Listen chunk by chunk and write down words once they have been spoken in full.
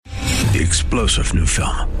The explosive new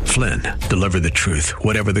film, Flynn, deliver the truth,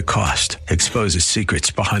 whatever the cost, exposes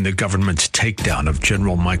secrets behind the government's takedown of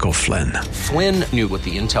General Michael Flynn. Flynn knew what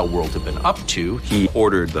the intel world had been up to. He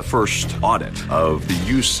ordered the first audit of the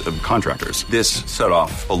use of contractors. This set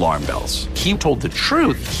off alarm bells. He told the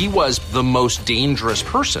truth. He was the most dangerous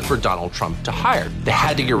person for Donald Trump to hire. They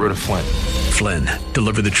had to get rid of Flynn. Flynn,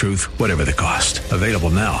 deliver the truth, whatever the cost. Available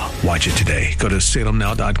now. Watch it today. Go to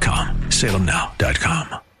salemnow.com.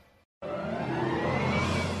 salemnow.com.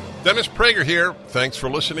 Dennis Prager here. Thanks for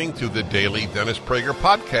listening to the Daily Dennis Prager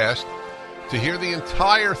Podcast. To hear the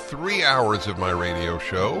entire 3 hours of my radio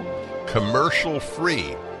show,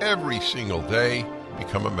 commercial-free, every single day,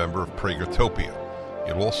 become a member of Pragertopia.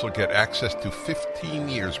 You'll also get access to 15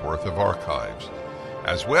 years' worth of archives,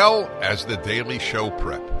 as well as the daily show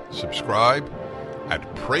prep. Subscribe at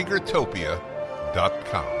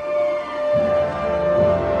Pragertopia.com.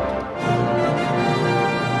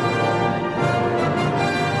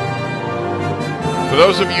 For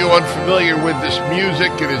those of you unfamiliar with this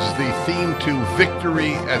music, it is the theme to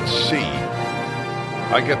Victory at Sea.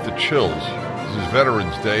 I get the chills. This is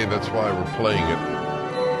Veterans Day, that's why we're playing it.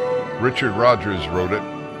 Richard Rodgers wrote it,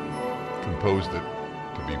 composed it,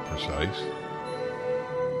 to be precise.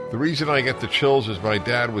 The reason I get the chills is my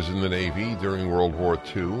dad was in the Navy during World War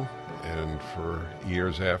II and for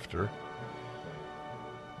years after.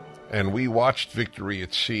 And we watched Victory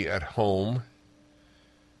at Sea at home,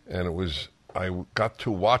 and I got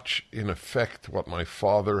to watch, in effect, what my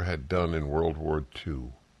father had done in World War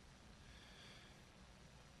II.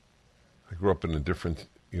 I grew up in a different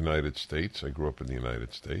United States. I grew up in the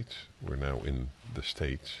United States. We're now in the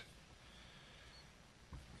States.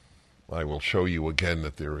 I will show you again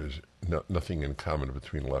that there is nothing in common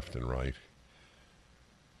between left and right.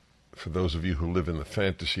 For those of you who live in the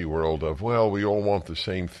fantasy world of, well, we all want the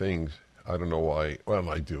same things, I don't know why. Well,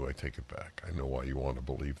 I do. I take it back. I know why you want to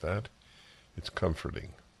believe that. It's comforting.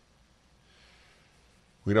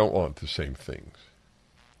 We don't want the same things.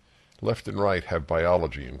 Left and right have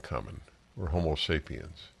biology in common. We're Homo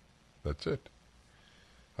sapiens. That's it.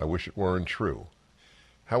 I wish it weren't true.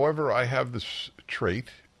 However, I have this trait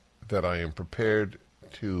that I am prepared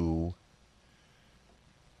to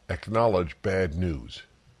acknowledge bad news.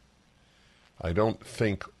 I don't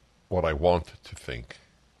think what I want to think.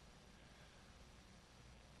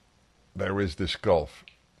 There is this gulf.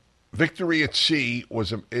 Victory at Sea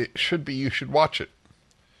you should watch it.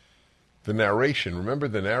 The narration, remember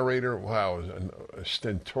the narrator? Wow, a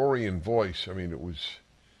stentorian voice. I mean, it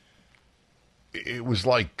was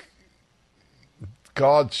like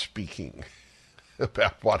God speaking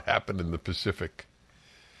about what happened in the Pacific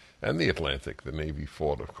and the Atlantic. The Navy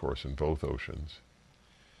fought, of course, in both oceans.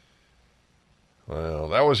 Well,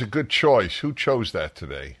 that was a good choice. Who chose that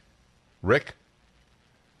today? Rick?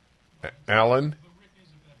 Alan?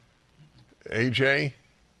 AJ?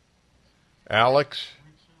 Alex?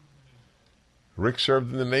 Rick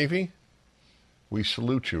served in the Navy? We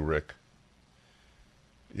salute you, Rick.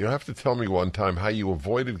 You'll have to tell me one time how you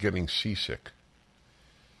avoided getting seasick.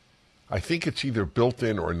 I think it's either built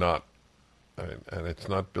in or not, and it's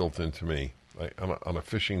not built into me. On a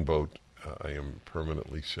fishing boat, I am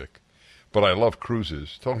permanently sick. But I love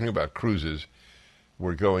cruises. Talking about cruises,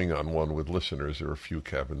 we're going on one with listeners. There are a few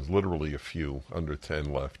cabins, literally a few, under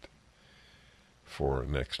 10 left for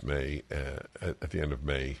next May, at the end of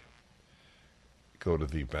May. Go to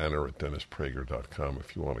the banner at DennisPrager.com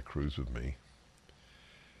if you want to cruise with me.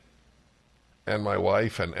 And my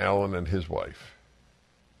wife and Alan and his wife.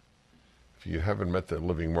 If you haven't met the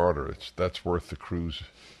living martyr, that's worth the cruise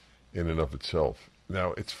in and of itself.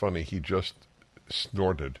 Now, it's funny, he just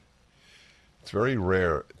snorted. It's very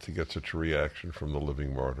rare to get such a reaction from the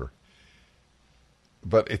living martyr.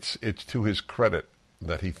 But it's to his credit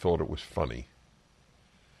that he thought it was funny.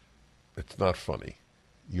 It's not funny.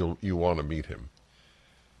 You want to meet him.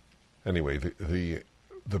 Anyway, the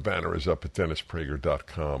banner is up at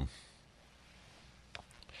DennisPrager.com.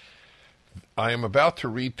 I am about to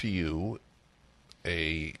read to you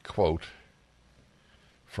a quote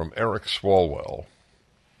from Eric Swalwell.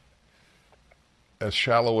 As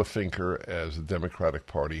shallow a thinker as the Democratic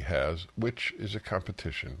Party has, which is a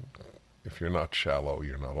competition. If you're not shallow,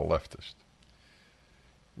 you're not a leftist.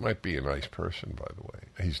 Might be a nice person, by the way.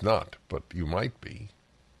 He's not, but you might be.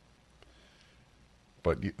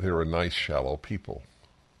 But there are nice, shallow people.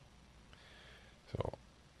 So,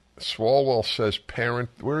 Swalwell says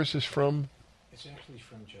where is this from? It's actually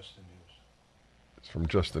from Just the News. It's from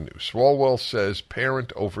Just the News. Swalwell says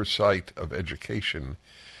parent oversight of education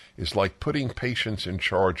is like putting patients in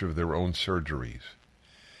charge of their own surgeries.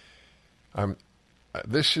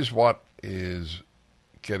 This is what is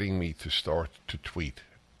getting me to start to tweet.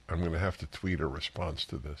 I'm going to have to tweet a response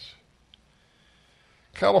to this.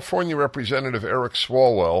 California Representative Eric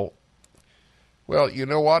Swalwell. Well, you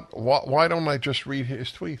know what? Why don't I just read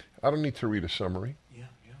his tweet? I don't need to read a summary. Yeah.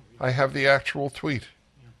 I have the actual tweet.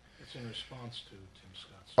 Yeah. It's in response to Tim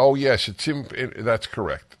Scott's. Oh, yes, that's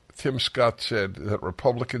correct. Tim Scott said that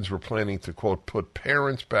Republicans were planning to, quote, put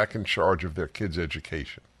parents back in charge of their kids'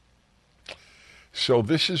 education. So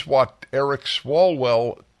this is what Eric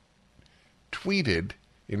Swalwell tweeted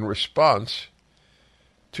in response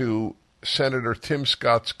to Senator Tim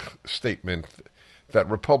Scott's statement that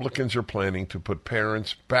Republicans are planning to put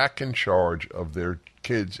parents back in charge of their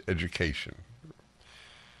kids' education.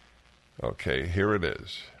 Okay, here it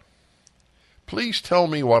is. Please tell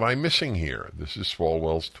me what I'm missing here. This is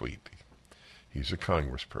Swalwell's tweet. He's a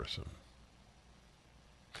congressperson.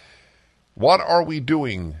 What are we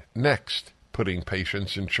doing next? Putting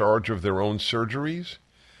patients in charge of their own surgeries?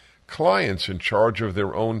 Clients in charge of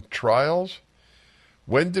their own trials?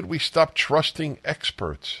 When did we stop trusting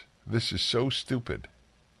experts? This is so stupid.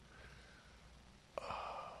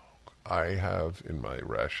 I have in my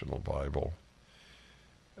Rational Bible,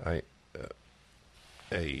 I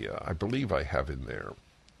believe I have in there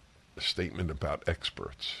a statement about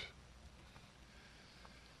experts.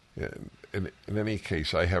 And in any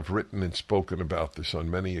case, I have written and spoken about this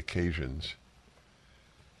on many occasions.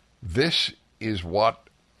 This is what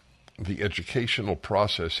the educational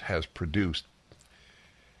process has produced.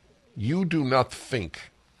 You do not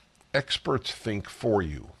think. Experts think for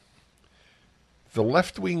you. The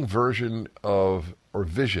left-wing version of, or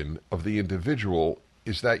vision of the individual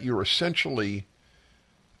is that you're essentially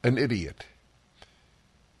an idiot.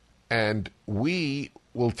 And we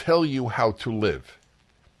will tell you how to live.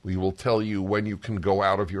 We will tell you when you can go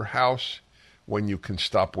out of your house, when you can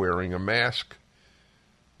stop wearing a mask,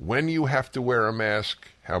 when you have to wear a mask,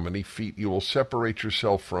 how many feet you will separate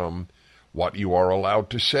yourself from, what you are allowed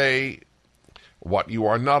to say, what you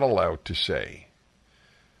are not allowed to say.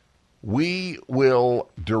 We will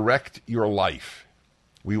direct your life.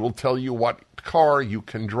 We will tell you what car you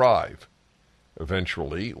can drive,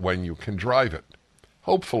 eventually when you can drive it,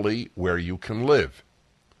 hopefully where you can live.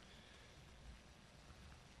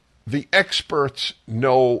 The experts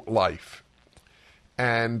know life.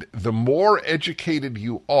 And the more educated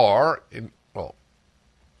you are,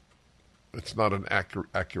 it's not an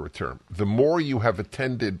accurate term, the more you have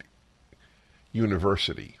attended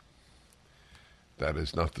university. That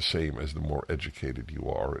is not the same as the more educated you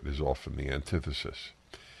are. It is often the antithesis.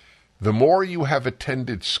 The more you have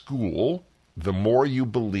attended school, the more you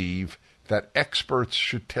believe that experts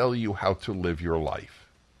should tell you how to live your life.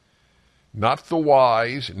 Not the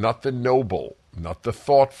wise, not the noble, not the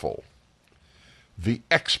thoughtful. The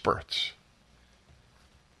experts.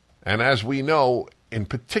 And as we know, in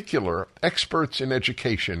particular, experts in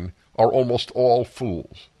education are almost all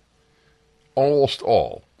fools. Almost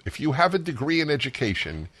all. If you have a degree in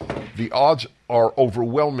education, the odds are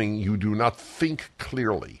overwhelming you do not think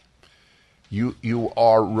clearly. You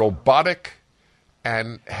are robotic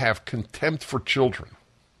and have contempt for children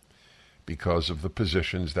because of the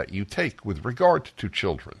positions that you take with regard to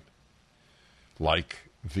children, like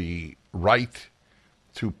the right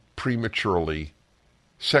to prematurely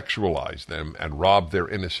sexualize them and rob their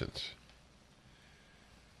innocence.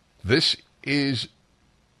 This is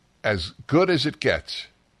as good as it gets.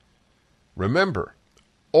 Remember,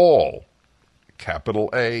 all, capital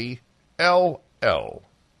A-L-L,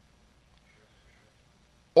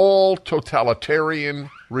 all totalitarian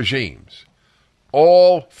regimes,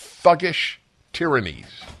 all thuggish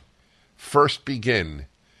tyrannies first begin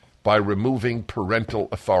by removing parental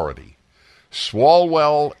authority.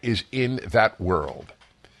 Swalwell is in that world.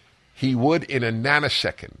 He would, in a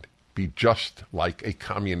nanosecond, be just like a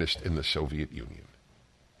communist in the Soviet Union.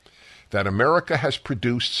 That America has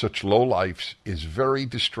produced such lowlifes is very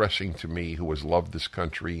distressing to me, who has loved this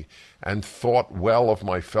country and thought well of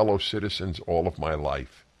my fellow citizens all of my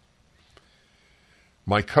life.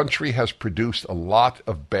 My country has produced a lot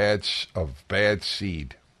of bad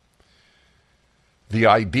seed. The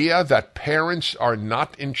idea that parents are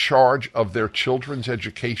not in charge of their children's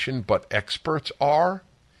education but experts are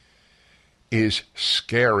is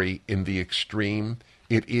scary in the extreme.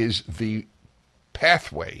 It is the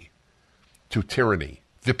pathway to tyranny.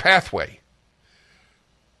 The pathway.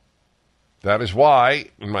 That is why,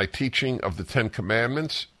 in my teaching of the Ten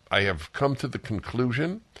Commandments, I have come to the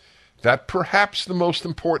conclusion that perhaps the most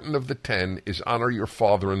important of the 10 is honor your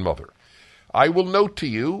father and mother. I will note to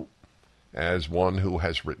you, as one who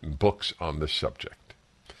has written books on this subject,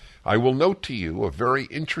 I will note to you a very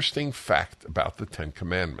interesting fact about the Ten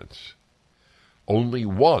Commandments. Only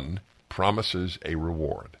one promises a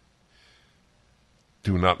reward.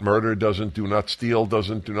 Do not murder doesn't, do not steal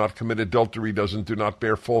doesn't, do not commit adultery doesn't, do not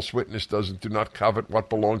bear false witness doesn't, do not covet what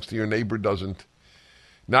belongs to your neighbor doesn't.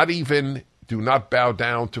 Not even do not bow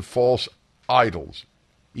down to false idols.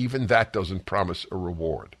 Even that doesn't promise a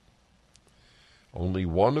reward. Only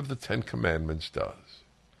one of the 10 Commandments does.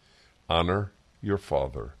 Honor your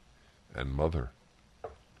father and mother.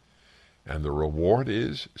 And the reward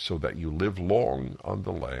is so that you live long on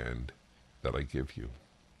the land that I give you.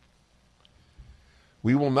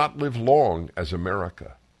 We will not live long as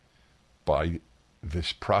America by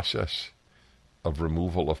this process of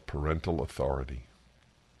removal of parental authority.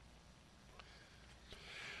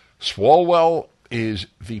 Swalwell is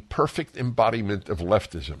the perfect embodiment of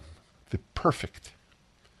leftism. The perfect.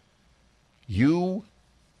 You,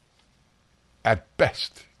 at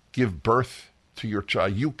best, give birth to your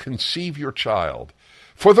child. You conceive your child.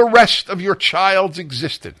 For the rest of your child's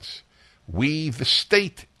existence, we, the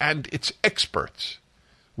state and its experts,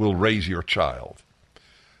 will raise your child.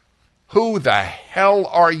 Who the hell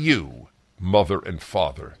are you, mother and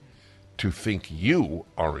father, to think you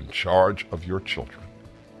are in charge of your children?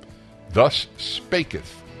 Thus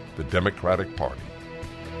spaketh the Democratic Party.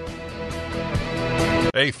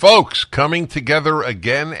 Hey, folks, coming together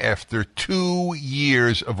again after 2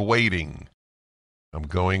 years of waiting. I'm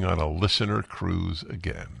going on a listener cruise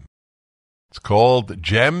again. It's called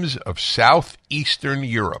Gems of Southeastern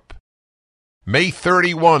Europe. May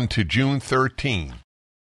 31 to June 13.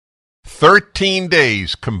 13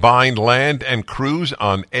 days combined land and cruise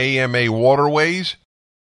on AMA waterways.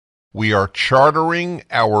 We are chartering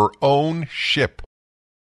our own ship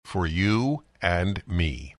for you and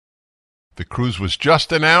me. The cruise was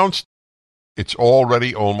just announced. It's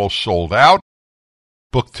already almost sold out.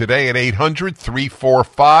 Book today at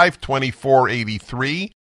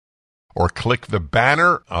 800-345-2483 or click the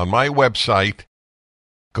banner on my website.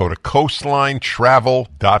 Go to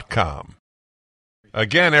coastlinetravel.com.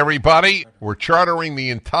 Again, everybody, we're chartering the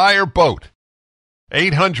entire boat.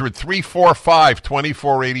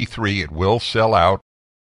 800-345-2483. It will sell out.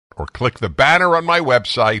 Or click the banner on my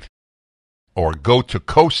website or go to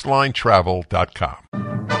coastlinetravel.com.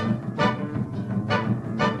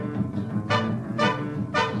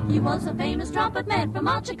 He was a famous trumpet man from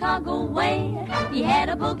out Chicago way. He had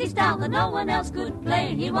a boogie style that no one else could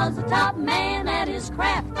play. He was a top man at his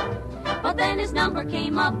craft. But then his number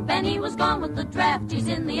came up and he was gone with the draft. He's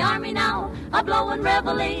in the army now, a blowin'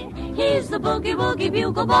 reveille. He's the boogie-woogie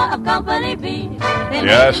bugle boy of Company B.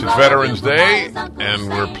 Yes, it's Veterans Day, and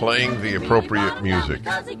we're playing the appropriate music.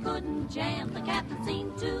 Because he couldn't jam, the captain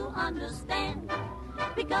seemed to understand.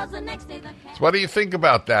 Because the next day the captain... So what do you think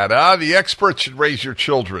about that? The experts should raise your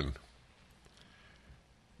children.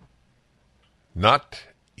 Not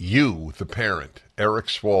you, the parent, Eric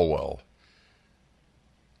Swalwell.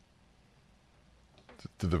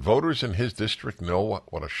 Do the voters in his district know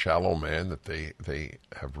what a shallow man that they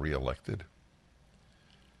have reelected?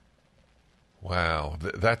 Wow,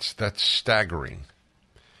 that's staggering.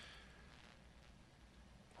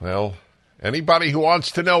 Well, anybody who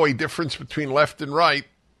wants to know a difference between left and right,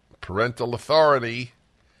 parental authority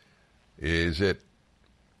is as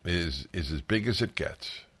big as it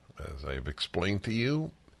gets. As I've explained to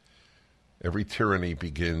you, every tyranny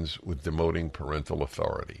begins with demoting parental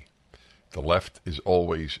authority. The left is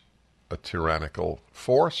always a tyrannical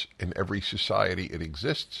force. In every society it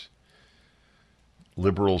exists.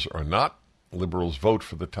 Liberals are not. Liberals vote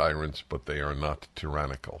for the tyrants, but they are not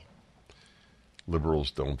tyrannical. Liberals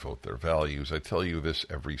don't vote their values. I tell you this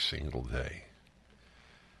every single day.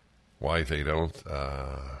 Why they don't?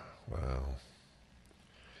 Well,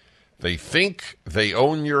 they think they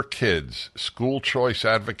own your kids, school choice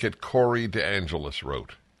advocate Corey DeAngelis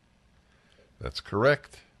wrote. That's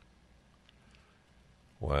correct.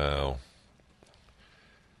 Wow.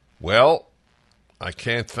 Well, I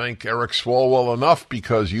can't thank Eric Swalwell enough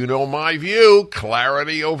because you know my view.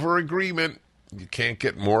 Clarity over agreement. You can't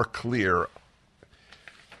get more clear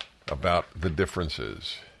about the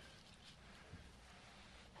differences.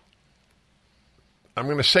 I'm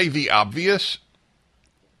going to say the obvious.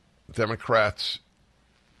 Democrats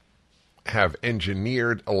have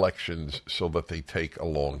engineered elections so that they take a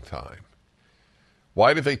long time.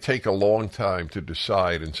 Why do they take a long time to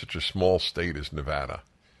decide in such a small state as Nevada?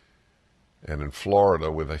 And in Florida,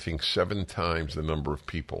 with, I think, 7 times the number of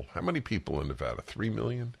people. How many people in Nevada? 3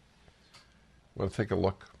 million? Want to take a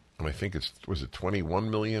look? And I think was it 21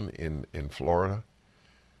 million in Florida?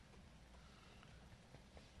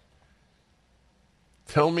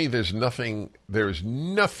 Tell me there's nothing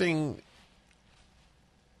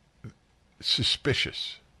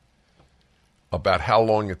suspicious about how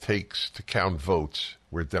long it takes to count votes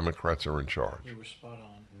where Democrats are in charge. You were spot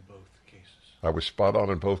on in both cases. I was spot on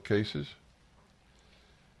in both cases?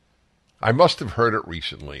 I must have heard it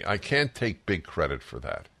recently. I can't take big credit for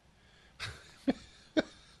that.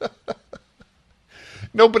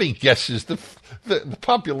 Nobody guesses the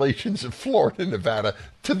populations of Florida and Nevada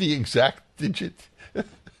to the exact digit.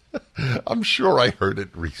 I'm sure I heard it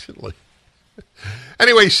recently.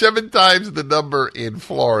 Anyway, 7 times the number in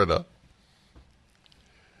Florida.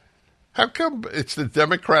 How come it's the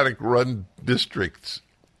Democratic-run districts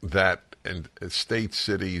that, and states,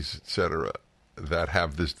 cities, etc., that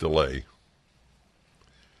have this delay?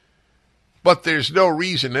 But there's no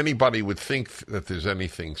reason anybody would think that there's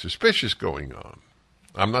anything suspicious going on.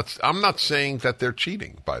 I'm not saying that they're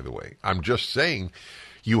cheating, by the way. I'm just saying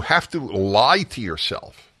you have to lie to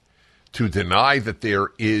yourself to deny that there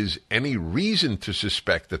is any reason to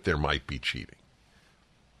suspect that there might be cheating.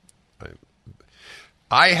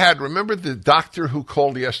 Remember the doctor who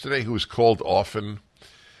called yesterday, who was called often,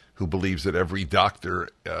 who believes that every doctor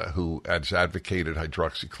who has advocated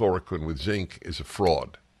hydroxychloroquine with zinc is a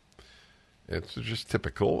fraud. It's just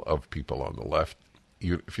typical of people on the left.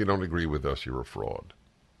 If you don't agree with us, you're a fraud.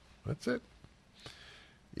 That's it.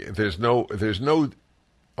 There's no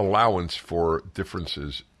allowance for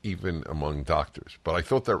differences even among doctors. But I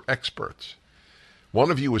thought they're experts.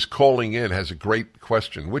 One of you is calling in, has a great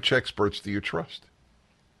question. Which experts do you trust?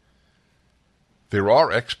 There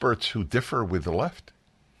are experts who differ with the left.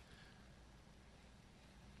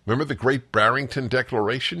 Remember the Great Barrington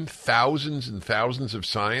Declaration? Thousands and thousands of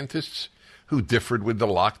scientists who differed with the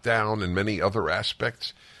lockdown and many other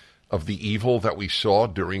aspects of the evil that we saw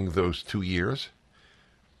during those 2 years.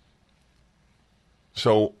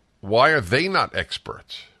 So why are they not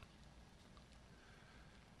experts?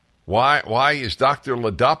 Why is Dr.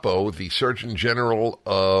 Ladapo, the Surgeon General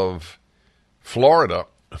of Florida,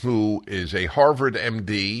 who is a Harvard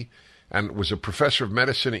MD and was a professor of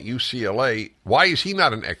medicine at UCLA, why is he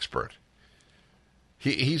not an expert?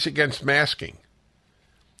 He's against masking.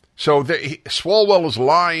 So Swalwell is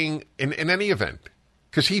lying in any event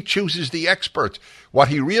because he chooses the experts. What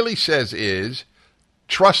he really says is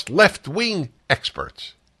trust left-wing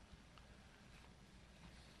experts.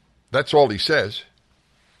 That's all he says.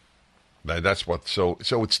 That's what. So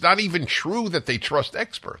it's not even true that they trust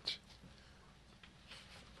experts.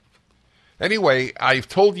 Anyway, I've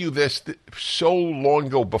told you this so long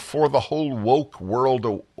ago, before the whole woke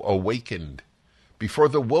world awakened, before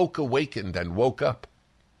the woke awakened and woke up.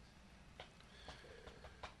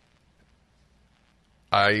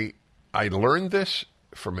 I learned this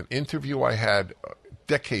from an interview I had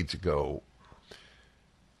decades ago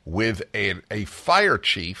with a fire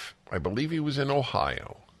chief. I believe he was in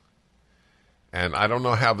Ohio. And I don't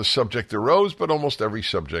know how the subject arose, but almost every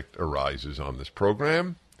subject arises on this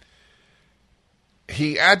program.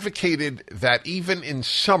 He advocated that even in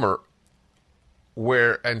summer,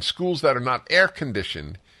 and schools that are not air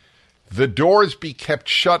conditioned, the doors be kept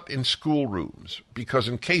shut in schoolrooms because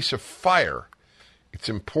in case of fire, it's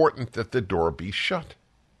important that the door be shut.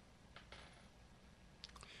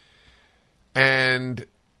 And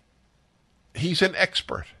he's an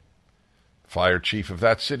expert. Fire chief of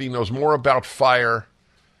that city knows more about fire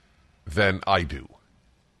than I do.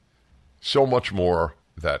 So much more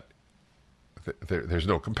that there's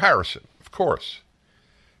no comparison, of course.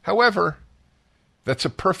 However,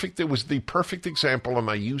 it was the perfect example, and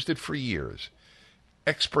I used it for years.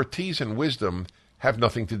 Expertise and wisdom have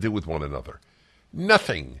nothing to do with one another.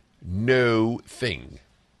 Nothing. No thing.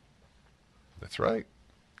 That's right.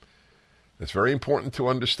 It's very important to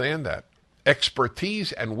understand that.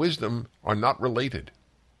 Expertise and wisdom are not related.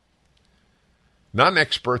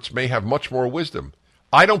 Non-experts may have much more wisdom.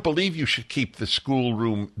 I don't believe you should keep the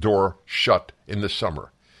schoolroom door shut in the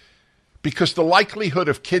summer because the likelihood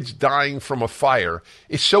of kids dying from a fire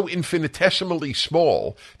is so infinitesimally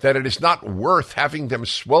small that it is not worth having them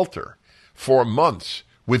swelter for months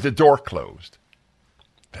with the door closed.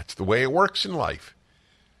 That's the way it works in life.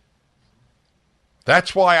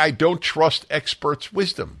 That's why I don't trust experts'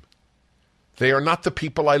 wisdom. They are not the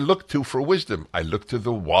people I look to for wisdom. I look to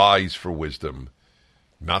the wise for wisdom,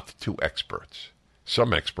 not to experts.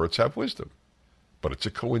 Some experts have wisdom, but it's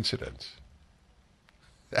a coincidence.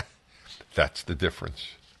 That's the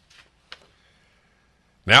difference.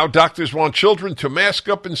 Now doctors want children to mask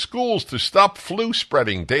up in schools to stop flu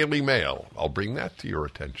spreading. Daily Mail. I'll bring that to your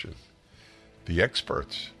attention. The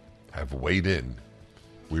experts have weighed in.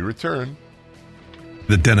 We return.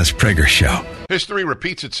 The Dennis Prager Show. History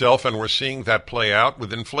repeats itself, and we're seeing that play out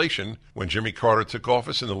with inflation. When Jimmy Carter took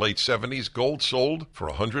office in the late 70s, gold sold for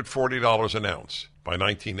 $140 an ounce. By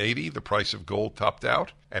 1980, the price of gold topped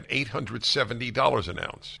out at $870 an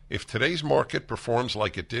ounce. If today's market performs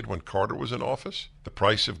like it did when Carter was in office, the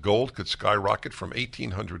price of gold could skyrocket from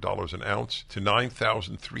 $1,800 an ounce to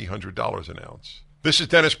 $9,300 an ounce. This is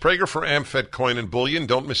Dennis Prager for AmFed Coin and Bullion.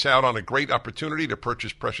 Don't miss out on a great opportunity to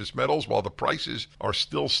purchase precious metals while the prices are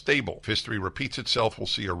still stable. If history repeats itself, we'll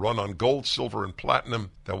see a run on gold, silver, and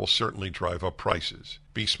platinum that will certainly drive up prices.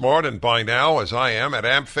 Be smart and buy now, as I am. At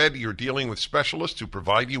AmFed, you're dealing with specialists who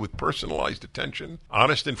provide you with personalized attention,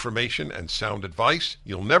 honest information, and sound advice.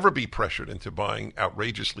 You'll never be pressured into buying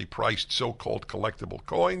outrageously priced so-called collectible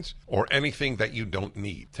coins or anything that you don't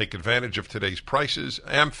need. Take advantage of today's prices.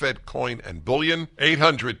 AmFed Coin and Bullion,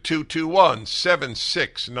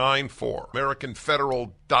 800-221-7694.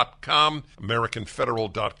 AmericanFederal.com,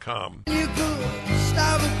 AmericanFederal.com. You could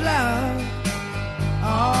stop a cloud.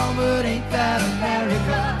 Oh, but ain't that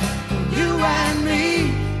America? You and me,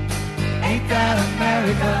 ain't that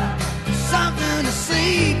America? Something to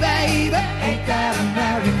see, baby, ain't that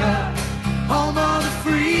America? Home of the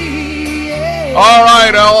free, yeah. All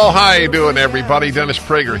right, how you doing, everybody? Dennis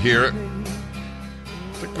Prager here. It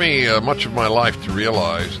took me much of my life to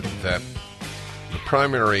realize that the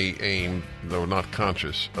primary aim, though not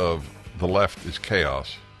conscious, of the left is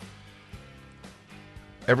chaos.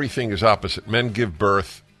 Everything is opposite. Men give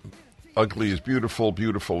birth. Ugly is beautiful.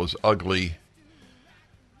 Beautiful is ugly.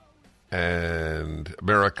 And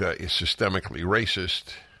America is systemically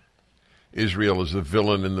racist. Israel is the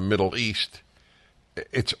villain in the Middle East.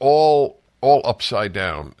 It's all upside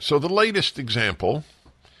down. So the latest example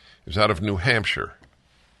is out of New Hampshire.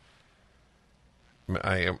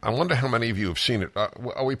 I wonder how many of you have seen it.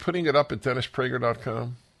 Are we putting it up at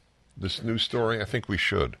DennisPrager.com? This news story? I think we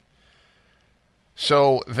should.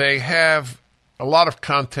 So they have a lot of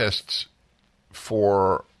contests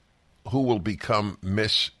for who will become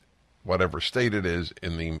Miss whatever state it is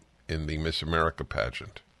in the Miss America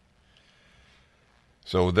pageant.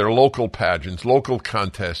 So there are local pageants, local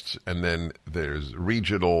contests, and then there's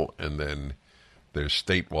regional, and then there's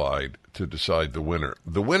statewide to decide the winner.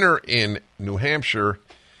 The winner in New Hampshire,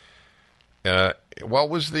 what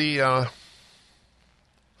was the...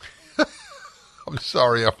 I'm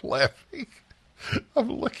sorry, I'm laughing.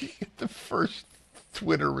 I'm looking at the first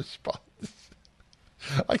Twitter response.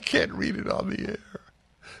 I can't read it on the air.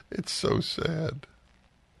 It's so sad.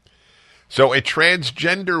 So a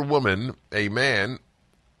transgender woman, a man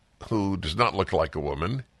who does not look like a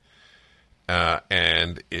woman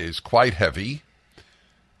and is quite heavy,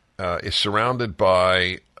 is surrounded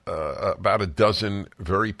by about a dozen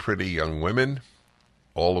very pretty young women,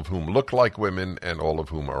 all of whom look like women and all of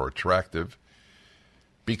whom are attractive.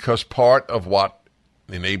 Because part of what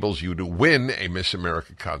enables you to win a Miss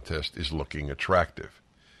America contest is looking attractive.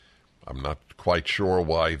 I'm not quite sure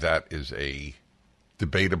why that is a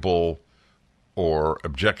debatable or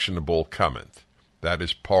objectionable comment. That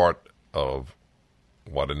is part of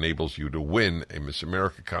what enables you to win a Miss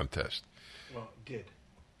America contest. Well,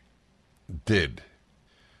 Did.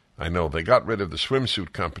 I know. They got rid of the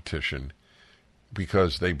swimsuit competition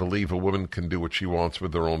because they believe a woman can do what she wants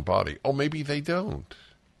with her own body. Oh, maybe they don't.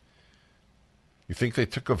 You think they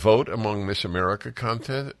took a vote among Miss America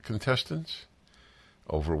contestants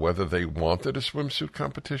over whether they wanted a swimsuit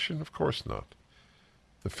competition? Of course not.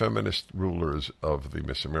 The feminist rulers of the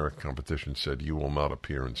Miss America competition said you will not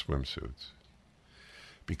appear in swimsuits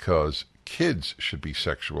because kids should be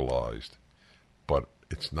sexualized, but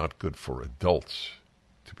it's not good for adults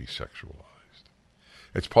to be sexualized.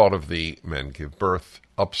 It's part of the men give birth.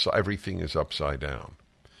 Everything is upside down.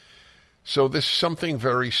 So there's something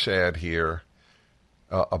very sad here.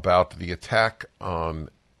 About the attack on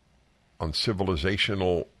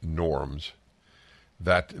civilizational norms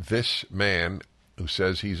that this man who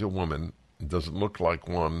says he's a woman, doesn't look like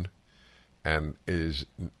one, and is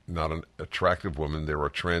not an attractive woman. There are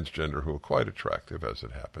transgender who are quite attractive, as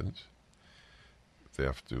it happens. They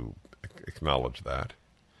have to acknowledge that.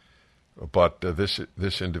 But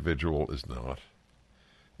this individual is not.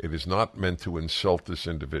 It is not meant to insult this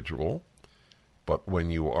individual. But when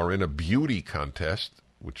you are in a beauty contest,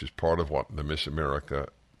 which is part of what the Miss America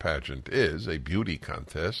pageant is, a beauty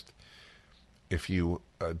contest, if you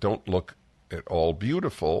don't look at all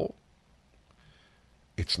beautiful,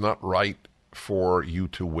 it's not right for you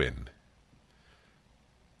to win.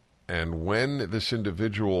 And when this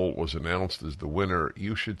individual was announced as the winner,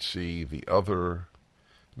 you should see the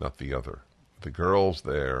girls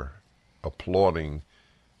there applauding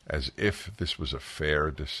as if this was a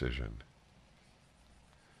fair decision.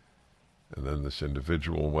 And then this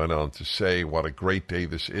individual went on to say what a great day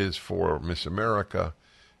this is for Miss America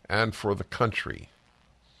and for the country.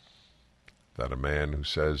 that a man who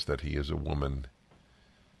says that he is a woman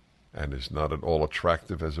and is not at all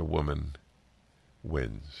attractive as a woman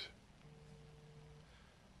wins.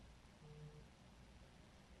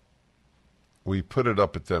 We put it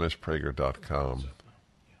up at DennisPrager.com.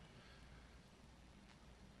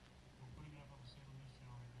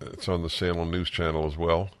 It's on the Salem News Channel as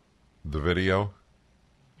well. The video,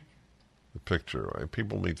 the picture. Right?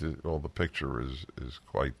 People need to. Well, the picture is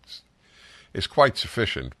quite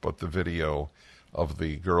sufficient, but the video of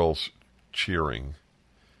the girls cheering.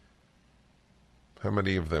 How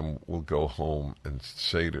many of them will go home and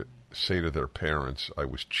say to their parents, "I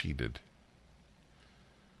was cheated"?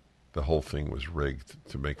 The whole thing was rigged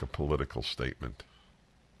to make a political statement.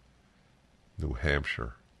 New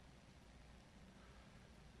Hampshire.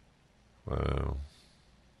 Wow.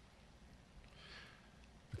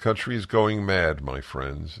 The country is going mad, my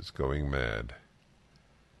friends. It's going mad.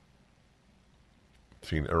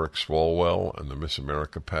 Between Eric Swalwell and the Miss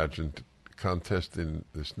America pageant contest in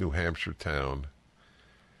this New Hampshire town,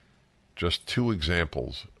 just two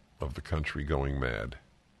examples of the country going mad.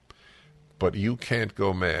 But you can't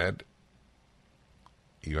go mad.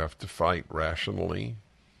 You have to fight rationally,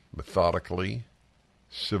 methodically,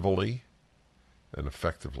 civilly, and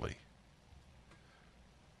effectively.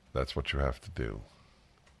 That's what you have to do.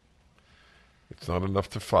 It's not enough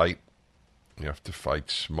to fight. You have to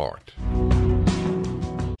fight smart.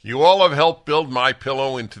 You all have helped build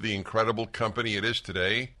MyPillow into the incredible company it is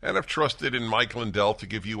today, and have trusted in Mike Lindell to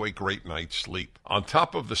give you a great night's sleep. On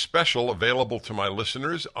top of the special available to my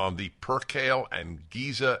listeners on the Percale and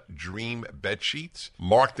Giza Dream bed sheets,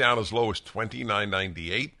 marked down as low as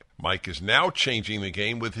 $29.98, Mike is now changing the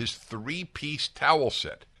game with his 3-piece towel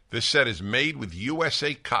set. This set is made with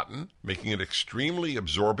USA cotton, making it extremely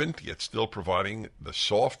absorbent, yet still providing the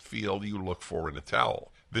soft feel you look for in a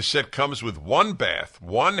towel. This set comes with 1 bath,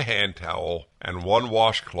 1 hand towel, and 1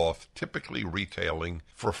 washcloth, typically retailing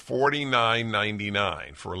for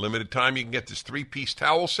 $49.99. For a limited time, you can get this 3-piece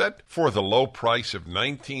towel set for the low price of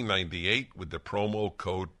 $19.98 with the promo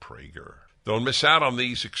code Prager. Don't miss out on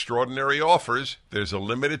these extraordinary offers. There's a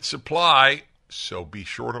limited supply, so be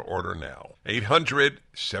sure to order now.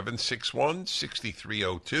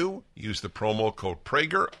 800-761-6302. Use the promo code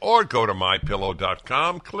Prager or go to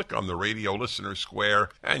MyPillow.com, click on the radio listener square,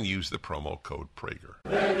 and use the promo code Prager.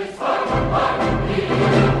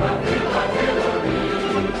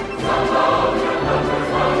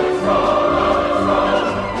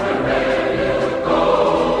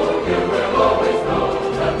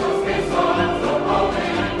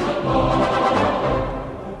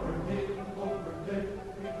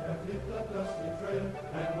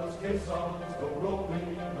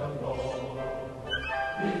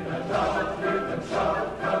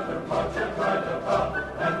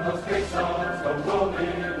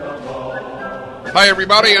 Hi,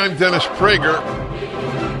 everybody. I'm Dennis Prager.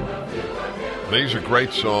 These are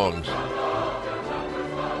great songs.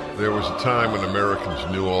 There was a time when Americans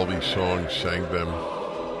knew all these songs, sang them.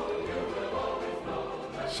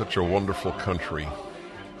 Such a wonderful country.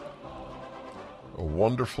 A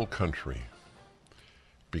wonderful country.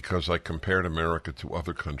 Because I compared America to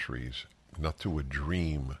other countries, not to a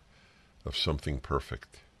dream of something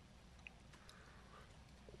perfect.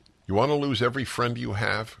 You want to lose every friend you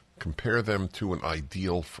have? Compare them to an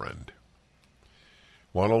ideal friend.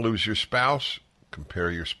 Want to lose your spouse?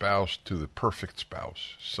 Compare your spouse to the perfect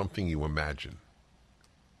spouse, something you imagine.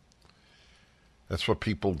 That's what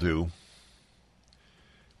people do,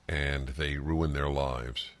 and they ruin their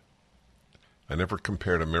lives. I never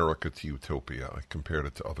compared America to utopia. I compared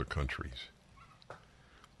it to other countries.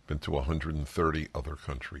 Been to 130 other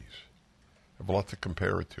countries. I have a lot to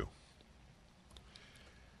compare it to.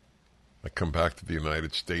 I come back to the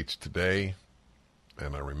United States today,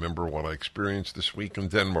 and I remember what I experienced this week in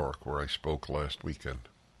Denmark, where I spoke last weekend.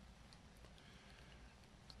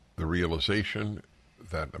 The realization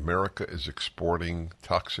that America is exporting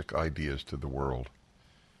toxic ideas to the world.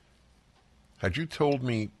 Had you told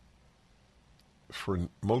me for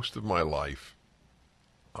most of my life,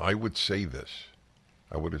 I would say this,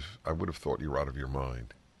 I would have thought you were out of your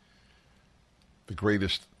mind. The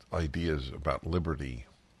greatest ideas about liberty,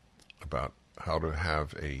 about how to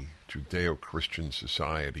have a Judeo-Christian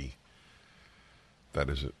society that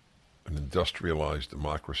is an industrialized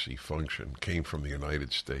democracy function, came from the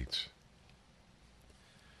United States.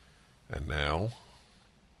 And now,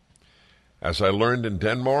 as I learned in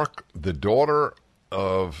Denmark, the daughter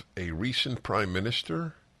of a recent prime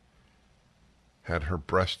minister had her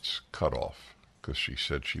breasts cut off because she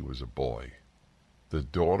said she was a boy. The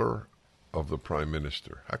daughter of the prime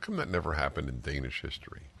minister. How come that never happened in Danish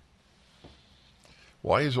history?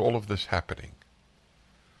 Why is all of this happening?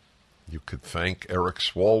 You could thank Eric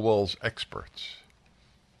Swalwell's experts.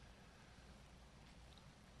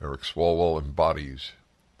 Eric Swalwell embodies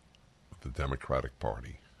the Democratic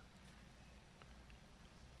Party.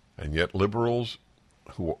 And yet liberals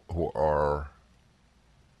who are,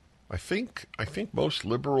 I think most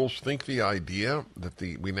liberals think the idea that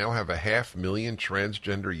we now have 500,000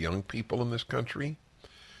 transgender young people in this country.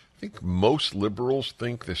 I think most liberals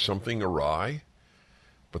think there's something awry,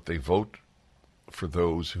 but they vote for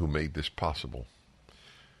those who made this possible.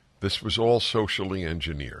 This was all socially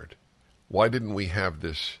engineered. Why didn't we have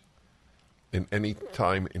this in any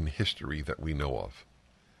time in history that we know of?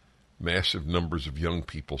 Massive numbers of young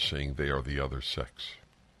people saying they are the other sex.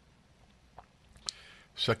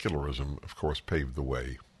 Secularism, of course, paved the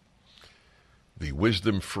way. The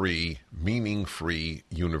wisdom-free, meaning-free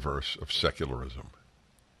universe of secularism.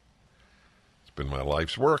 It's been my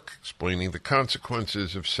life's work explaining the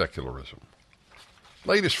consequences of secularism.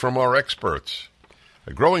 Latest from our experts.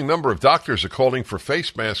 A growing number of doctors are calling for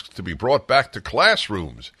face masks to be brought back to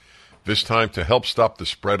classrooms, this time to help stop the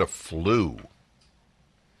spread of flu.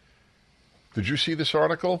 Did you see this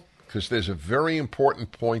article? Because there's a very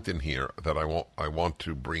important point in here that I want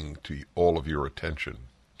to bring to all of your attention.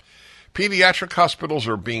 Pediatric hospitals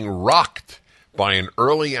are being rocked by an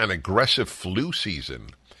early and aggressive flu season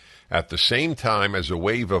at the same time as a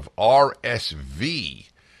wave of RSV,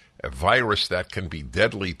 a virus that can be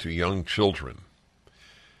deadly to young children.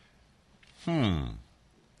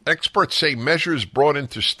 Experts say measures brought in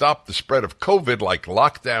to stop the spread of COVID, like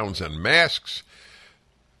lockdowns and masks.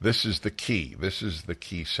 This is the key. This is the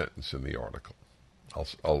key sentence in the article.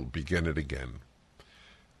 I'll begin it again.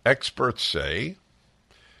 Experts say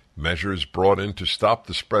measures brought in to stop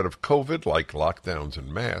the spread of COVID, like lockdowns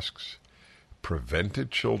and masks, prevented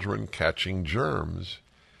children catching germs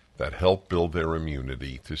that help build their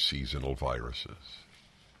immunity to seasonal viruses.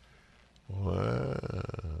 Wow.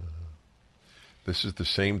 This is the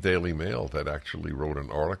same Daily Mail that actually wrote an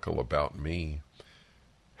article about me,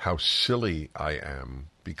 how silly I am,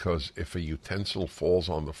 because if a utensil falls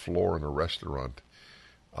on the floor in a restaurant,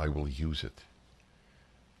 I will use it.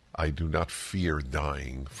 I do not fear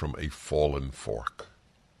dying from a fallen fork.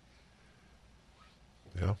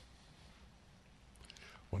 Yeah.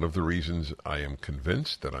 One of the reasons I am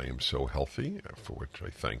convinced that I am so healthy, for which I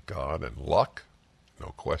thank God and luck,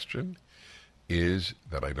 no question, is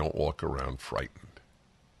that I don't walk around frightened.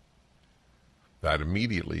 That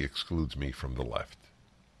immediately excludes me from the left.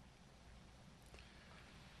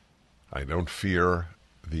 I don't fear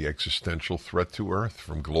the existential threat to Earth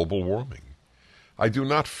from global warming. I do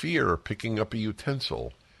not fear picking up a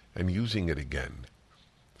utensil and using it again.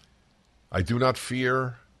 I do not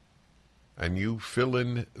fear, and you fill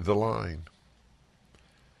in the line.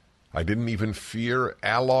 I didn't even fear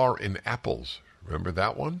alar in apples. Remember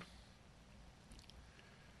that one?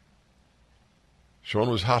 Sean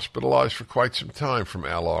was hospitalized for quite some time from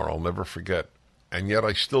alar, I'll never forget. And yet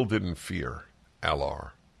I still didn't fear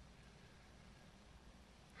alar.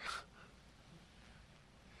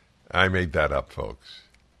 I made that up, folks.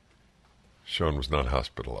 Sean was not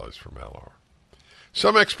hospitalized from alar.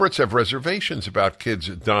 Some experts have reservations about kids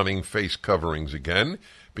donning face coverings again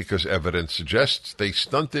because evidence suggests they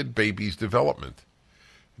stunted babies' development.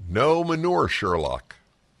 No manure, Sherlock.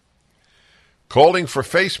 Calling for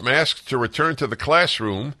face masks to return to the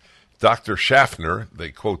classroom, Dr. Schaffner, they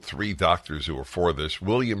quote 3 doctors who are for this,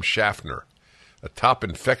 William Schaffner, a top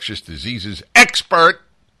infectious diseases expert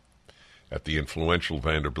at the influential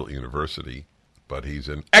Vanderbilt University, but he's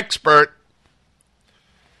an expert.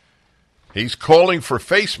 He's calling for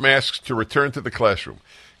face masks to return to the classroom.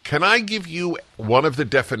 Can I give you one of the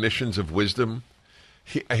definitions of wisdom?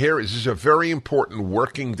 Here is a very important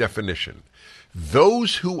working definition.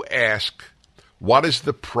 Those who ask, what is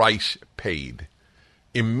the price paid,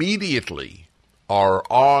 immediately are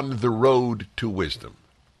on the road to wisdom.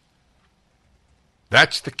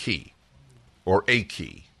 That's the key, or a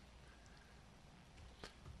key.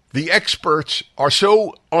 The experts are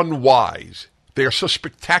so unwise. They are so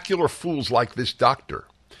spectacular fools like this doctor.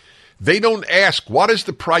 They don't ask, what is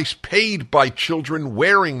the price paid by children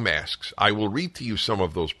wearing masks? I will read to you some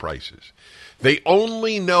of those prices. They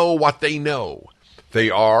only know what they know.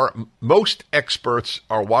 Most experts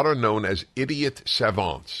are what are known as idiot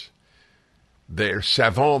savants. Their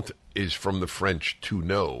savant is from the French to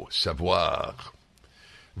know, savoir.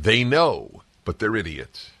 They know, but they're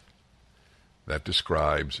idiots. That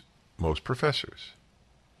describes most professors.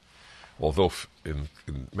 Although in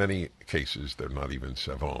many cases they're not even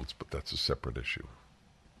savants, but that's a separate issue.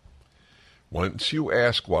 Once you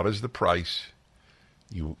ask what is the price,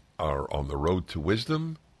 you are on the road to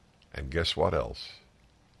wisdom, and guess what else?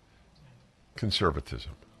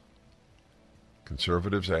 Conservatism.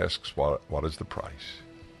 Conservatives asks, what is the price?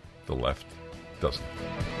 The left doesn't.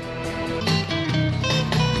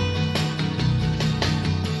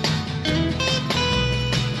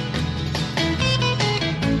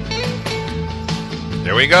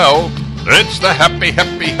 Here we go. It's the happy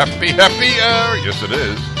hour. Yes, it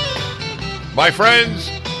is. My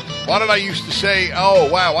friends, what did I used to say?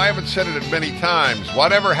 Oh, wow, I haven't said it many times.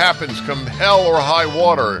 Whatever happens, come hell or high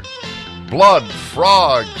water, blood,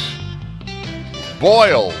 frogs,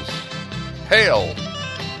 boils, hail,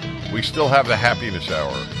 we still have the happiness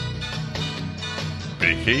hour.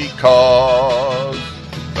 Because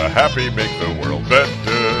the happy make the world better.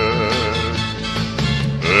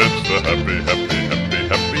 It's the happy hour.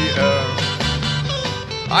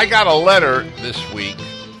 I got a letter this week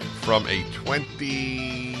from a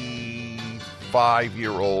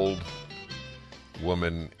 25-year-old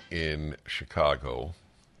woman in Chicago.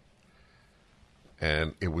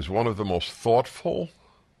 And it was one of the most thoughtful,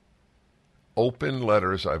 open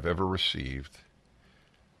letters I've ever received.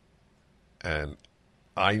 And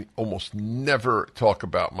I almost never talk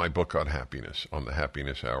about my book on happiness on the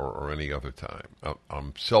Happiness Hour or any other time.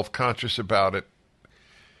 I'm self-conscious about it.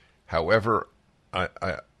 However,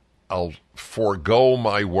 I'll forego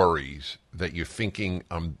my worries that you're thinking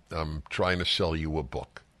I'm trying to sell you a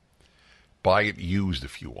book. Buy it used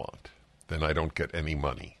if you want. Then I don't get any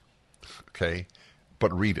money. Okay?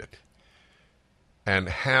 But read it. And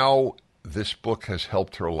how this book has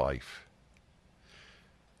helped her life.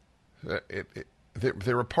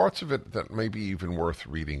 There are parts of it that may be even worth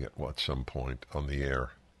reading at some point on the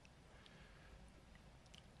air.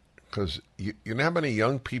 Because you know how many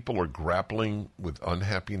young people are grappling with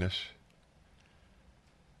unhappiness?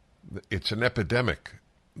 It's an epidemic.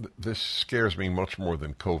 This scares me much more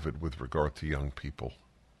than COVID with regard to young people.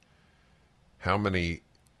 How many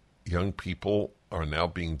young people are now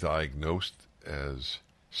being diagnosed as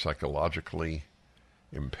psychologically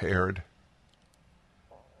impaired?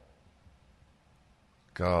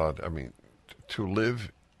 God, I mean, to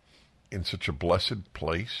live in such a blessed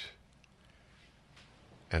place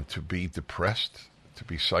and to be depressed, to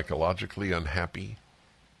be psychologically unhappy,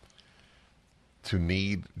 to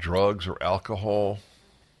need drugs or alcohol,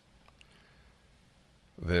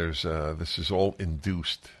 this is all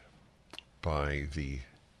induced by the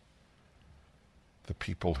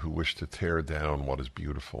people who wish to tear down what is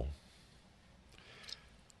beautiful.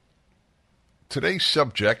 Today's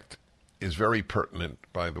subject is very pertinent,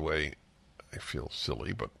 by the way. I feel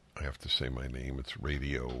silly, but I have to say my name. It's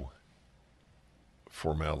radio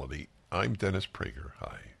formality. I'm Dennis Prager.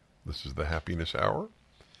 Hi. This is the Happiness Hour.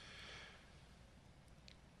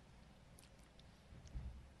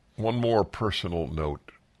 One more personal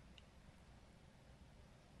note.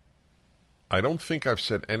 I don't think I've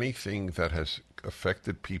said anything that has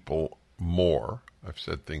affected people more. I've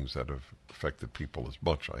said things that have affected people as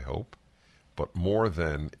much, I hope, but more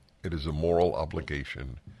than it is a moral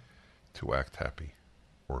obligation to act happy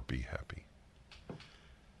or be happy.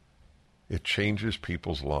 It changes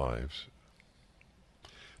people's lives.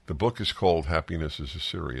 The book is called Happiness is a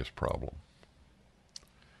Serious Problem.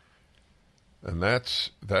 And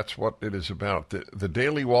that's what it is about. The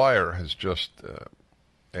Daily Wire has just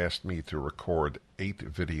asked me to record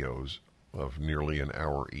 8 videos of nearly an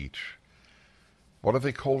hour each. What do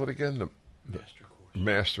they call it again? The Master course.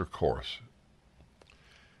 Master course.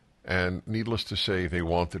 And needless to say, they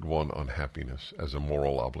wanted one on happiness as a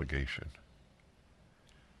moral obligation.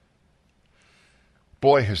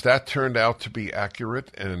 Boy, has that turned out to be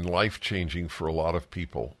accurate and life-changing for a lot of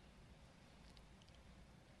people.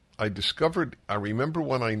 I remember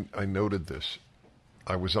when I noted this,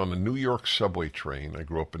 I was on a New York subway train. I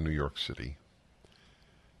grew up in New York City.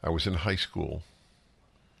 I was in high school.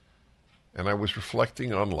 And I was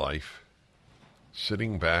reflecting on life,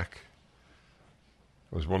 sitting back.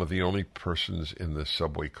 I was one of the only persons in the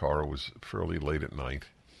subway car. It was fairly late at night.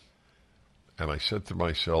 And I said to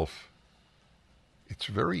myself, it's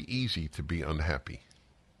very easy to be unhappy.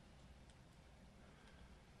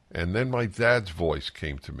 And then my dad's voice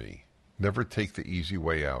came to me. Never take the easy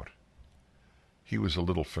way out. He was a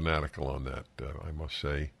little fanatical on that, I must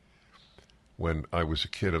say. When I was a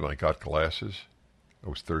kid and I got glasses, I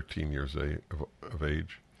was 13 years of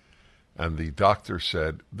age, and the doctor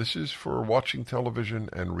said, this is for watching television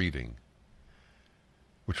and reading,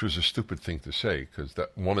 which was a stupid thing to say, because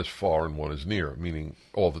that one is far and one is near, meaning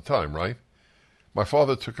all the time, right? My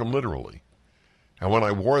father took them literally. And when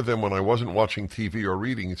I wore them when I wasn't watching TV or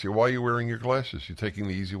reading, he'd say, why are you wearing your glasses? You're taking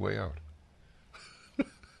the easy way out.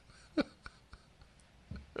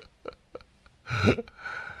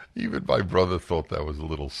 Even my brother thought that was a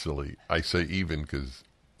little silly. I say even because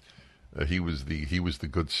he was the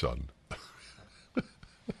good son.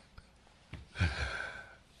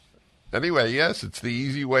 Anyway, yes, it's the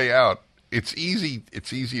easy way out. It's easy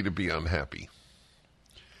to be unhappy.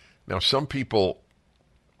 Now, some people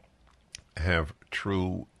have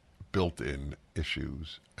true built-in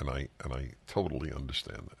issues, and I totally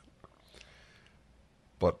understand that.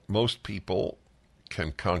 But most people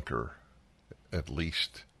can conquer at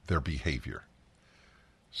least their behavior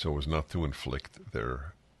so as not to inflict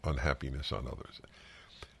their unhappiness on others.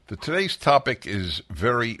 Today's topic is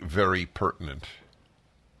very, very pertinent.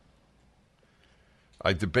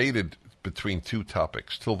 I debated between two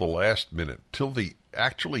topics till the last minute, till the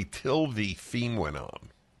theme went on.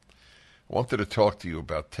 I wanted to talk to you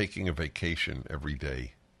about taking a vacation every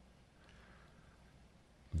day.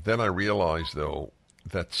 Then I realized, though,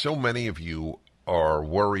 that so many of you are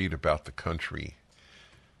worried about the country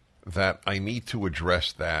that I need to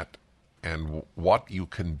address that and what you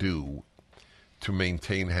can do to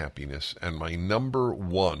maintain happiness. And my number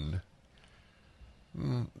one,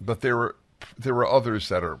 but there are others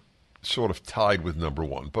that are sort of tied with number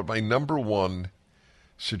one, but my number one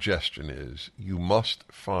suggestion is you must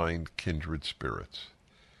find kindred spirits.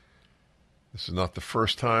 This is not the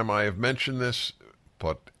first time I have mentioned this,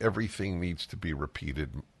 but everything needs to be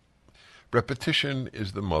repeated. Repetition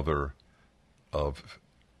is the mother of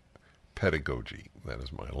pedagogy. That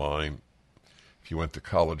is my line. If you went to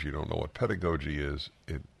college, you don't know what pedagogy is.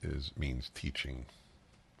 It means teaching.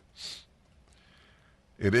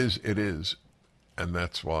 It is, and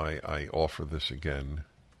that's why I offer this again.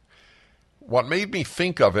 What made me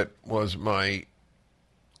think of it was my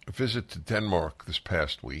visit to Denmark this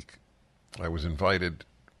past week. I was invited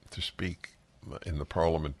to speak in the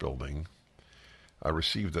Parliament building. I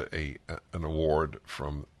received an award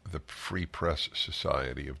from the Free Press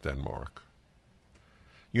Society of Denmark.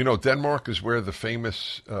 You know, Denmark is where the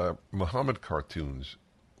famous Muhammad cartoons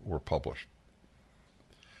were published.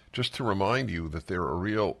 Just to remind you that there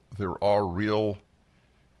are real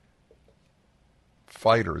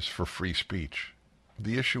fighters for free speech.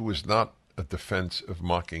 The issue is not a defense of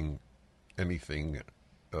mocking anything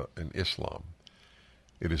in Islam.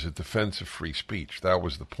 It is a defense of free speech. That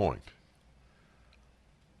was the point.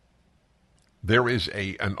 There is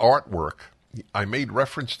an artwork. I made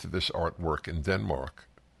reference to this artwork in Denmark.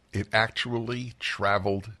 It actually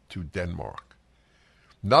traveled to Denmark.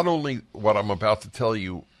 Not only what I'm about to tell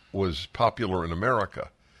you was popular in America,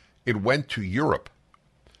 it went to Europe.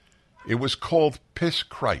 It was called Piss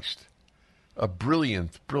Christ, a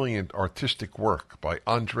brilliant, brilliant artistic work by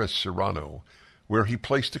Andres Serrano, where he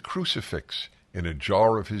placed a crucifix in a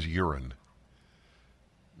jar of his urine.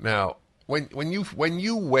 Now, when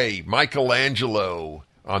you weigh Michelangelo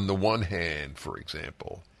on the one hand, for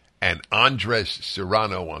example, and Andres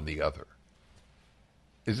Serrano on the other,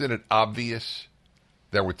 isn't it obvious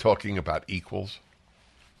that we're talking about equals?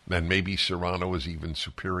 And maybe Serrano is even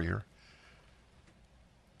superior?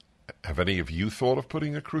 Have any of you thought of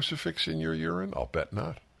putting a crucifix in your urine? I'll bet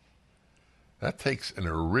not. That takes an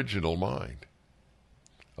original mind.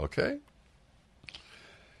 Okay?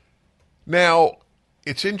 Now,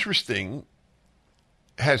 it's interesting.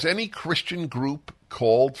 Has any Christian group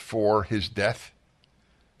called for his death?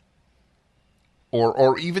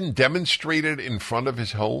 Or even demonstrated in front of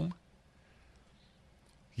his home?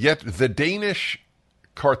 Yet the Danish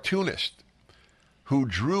cartoonist who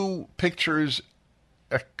drew pictures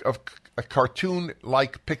of a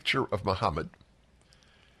cartoon-like picture of Muhammad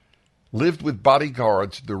lived with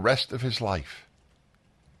bodyguards the rest of his life,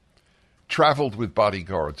 traveled with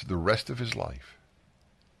bodyguards the rest of his life.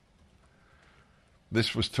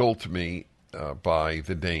 This was told to me by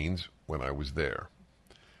the Danes when I was there.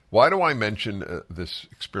 Why do I mention this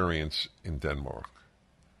experience in Denmark?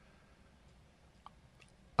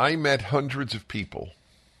 I met hundreds of people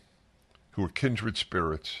who were kindred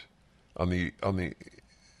spirits on the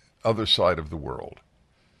other side of the world.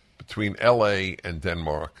 Between L.A. and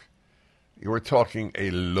Denmark, you were talking a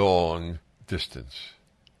long distance.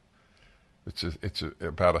 It's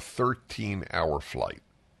about a 13-hour flight.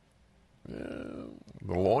 The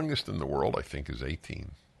longest in the world, I think, is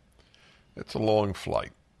 18. It's a long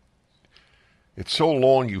flight. It's so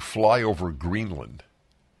long you fly over Greenland,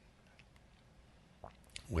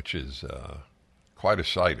 which is quite a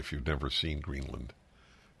sight if you've never seen Greenland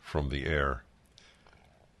from the air.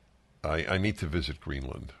 I need to visit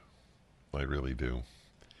Greenland. I really do.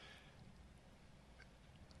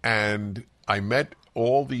 And I met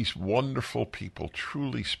all these wonderful people,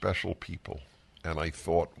 truly special people. And I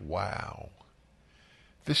thought, wow,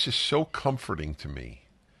 this is so comforting to me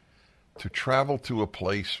to travel to a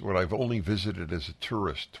place where I've only visited as a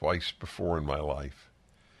tourist twice before in my life,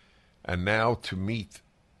 and now to meet,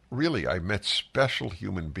 really, I met special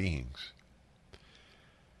human beings.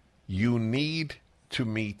 You need to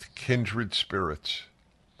meet kindred spirits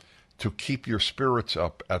to keep your spirits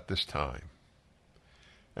up at this time.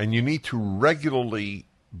 And you need to regularly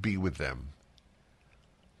be with them.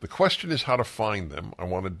 The question is how to find them. I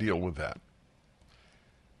want to deal with that.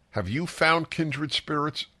 Have you found kindred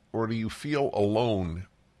spirits, or do you feel alone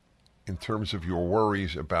in terms of your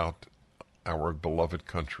worries about our beloved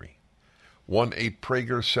country?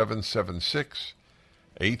 1-8-PRAGER-776,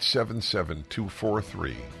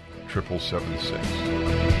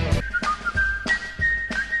 877-243-7776.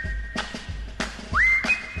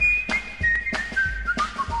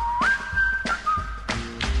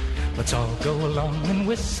 Let's all go along and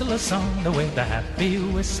whistle a song the way the happy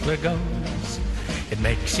whistler goes. It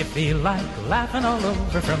makes you feel like laughing all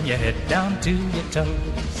over from your head down to your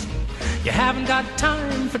toes. You haven't got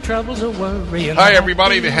time for troubles or worry. Hi,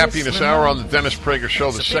 everybody. The Happiness Hour on the Dennis Prager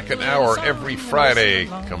Show, the second hour every Friday.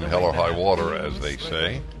 Come hell or high water, as they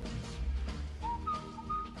say.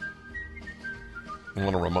 I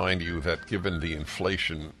want to remind you that given the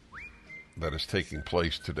inflation that is taking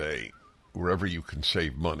place today, wherever you can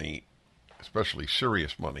save money, especially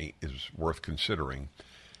serious money, is worth considering.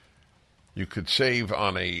 You could save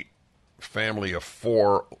on a family of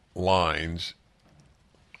 4 lines,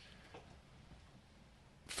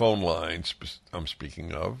 phone lines I'm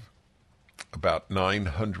speaking of, about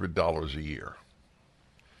 $900 a year.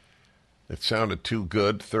 It sounded too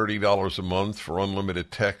good, $30 a month for unlimited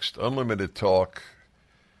text, unlimited talk,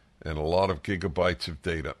 and a lot of gigabytes of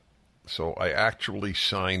data. So I actually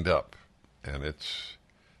signed up, and it's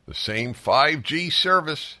the same 5G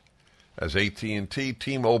service as AT&T,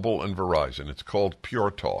 T-Mobile, and Verizon. It's called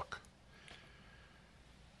Pure Talk.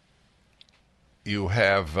 You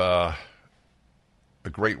have a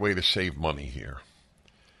great way to save money here.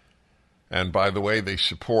 And by the way, they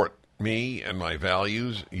support me and my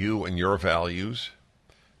values, you and your values.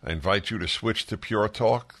 I invite you to switch to Pure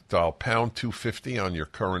Talk. Dial pound 250 on your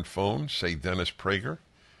current phone. Say Dennis Prager,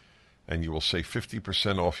 and you will save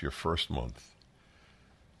 50% off your first month.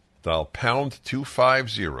 Dial pound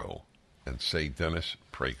 250 and say Dennis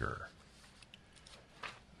Prager.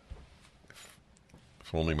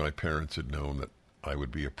 If only my parents had known that I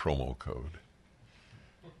would be a promo code.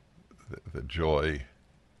 The joy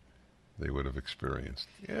they would have experienced.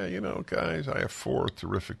 Yeah, you know, guys, I have 4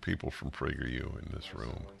 terrific people from PragerU in this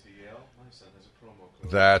room.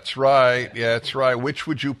 That's right. Yeah, that's right. Which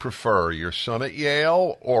would you prefer, your son at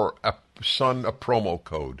Yale or a promo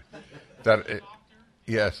code?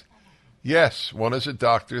 Yes. One is a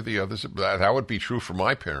doctor, the other's that would be true for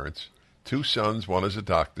my parents. 2 sons, one is a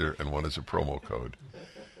doctor, and one is a promo code.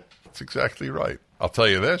 That's exactly right. I'll tell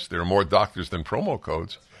you this: there are more doctors than promo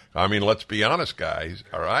codes. I mean, let's be honest, guys.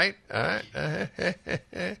 All right?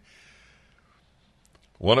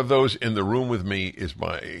 One of those in the room with me is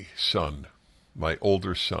my son, my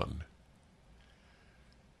older son.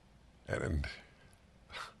 And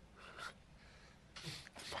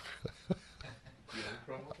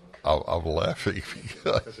I'm laughing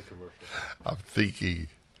because I'm thinking,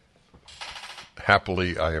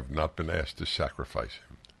 happily, I have not been asked to sacrifice him.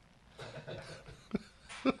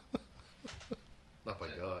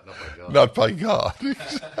 Not by God,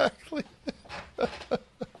 exactly.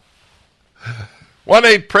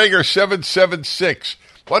 1-8-PRAGER-776.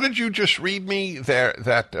 What did you just read me there?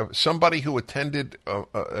 That somebody who attended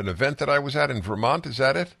an event that I was at in Vermont, is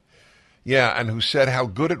that it? Yeah, and who said how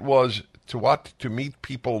good it was to meet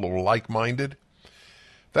people who were like-minded.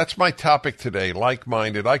 That's my topic today,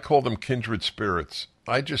 like-minded. I call them kindred spirits.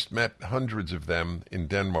 I just met hundreds of them in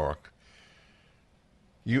Denmark.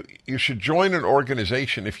 You should join an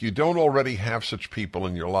organization if you don't already have such people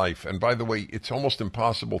in your life. And by the way, it's almost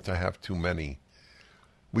impossible to have too many.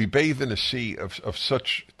 We bathe in a sea of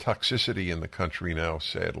such toxicity in the country now,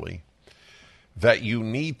 sadly, that you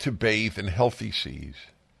need to bathe in healthy seas.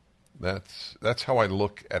 That's how I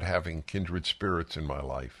look at having kindred spirits in my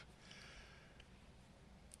life.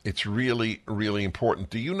 It's really, really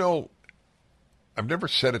important. Do you know, I've never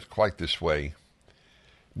said it quite this way,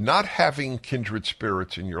 not having kindred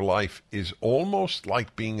spirits in your life is almost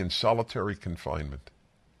like being in solitary confinement.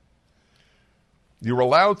 You're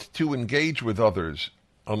allowed to engage with others,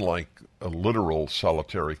 unlike a literal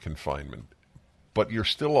solitary confinement, but you're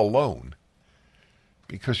still alone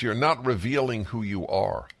because you're not revealing who you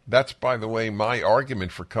are. That's, by the way, my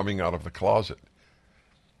argument for coming out of the closet.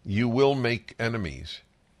 You will make enemies.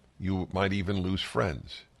 You might even lose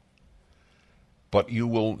friends. But you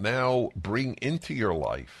will now bring into your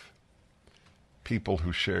life people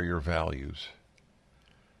who share your values.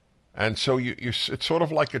 And so it's sort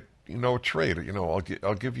of like a trade.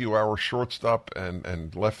 I'll give you our shortstop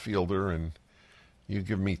and left fielder, and you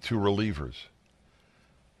give me 2 relievers.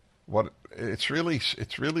 It's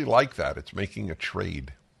really like that. It's making a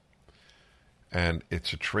trade, and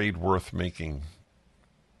it's a trade worth making.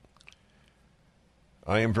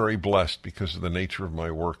 I am very blessed because of the nature of my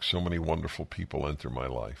work. So many wonderful people enter my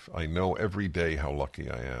life. I know every day how lucky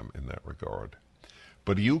I am in that regard.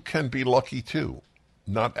 But you can be lucky too.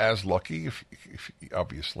 Not as lucky if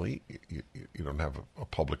obviously you don't have a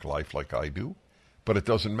public life like I do, but it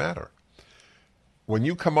doesn't matter. When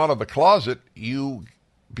you come out of the closet, you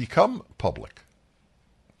become public.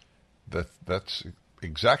 That's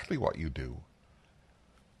exactly what you do.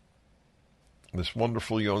 This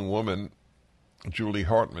wonderful young woman, Julie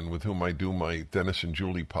Hartman, with whom I do my Dennis and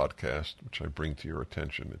Julie podcast, which I bring to your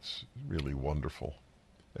attention. It's really wonderful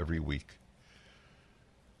every week.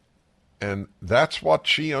 And that's what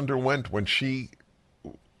she underwent when she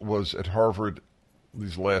was at Harvard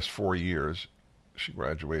these last 4 years. She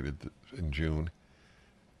graduated in June.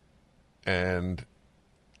 And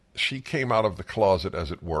she came out of the closet,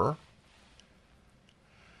 as it were.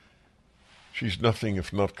 She's nothing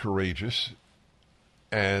if not courageous.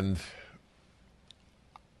 And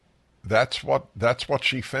that's what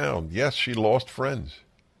she found. Yes, she lost friends.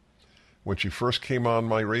 When she first came on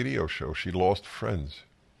my radio show, she lost friends.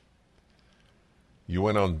 You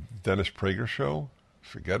went on Dennis Prager show?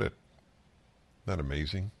 Forget it. Isn't that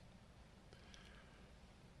amazing?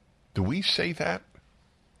 Do we say that?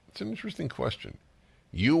 It's an interesting question.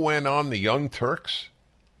 You went on the Young Turks?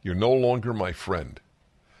 You're no longer my friend.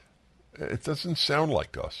 It doesn't sound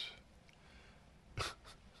like us.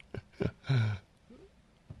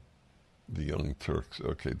 The Young Turks.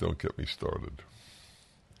 Okay, don't get me started.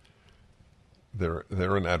 They're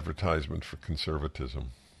an advertisement for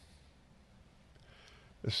conservatism.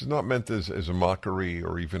 This is not meant as a mockery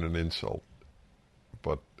or even an insult.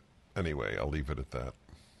 But anyway, I'll leave it at that.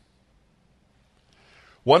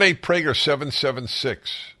 1-8-PRAGER-776.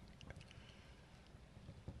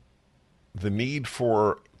 The need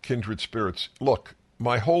for kindred spirits. Look,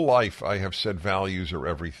 my whole life I have said values are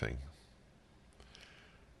everything.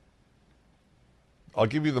 I'll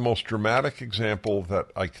give you the most dramatic example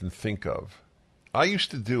that I can think of. I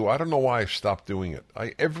used to do, I don't know why I've stopped doing it.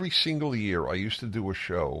 Every single year I used to do a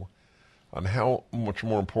show on how much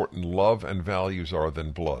more important love and values are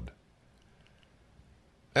than blood.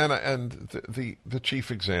 And the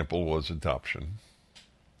chief example was adoption.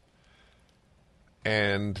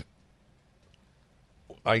 And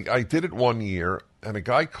I did it one year, and a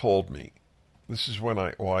guy called me. This is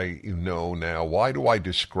why you know now, why do I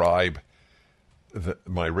describe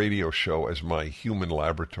my radio show as my human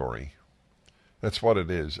laboratory? That's what it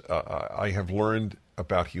is. I have learned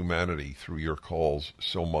about humanity through your calls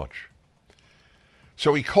so much.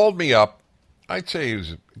 So he called me up. I'd say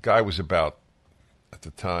the guy was about, at the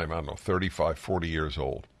time, I don't know, 35, 40 years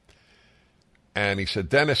old. And he said,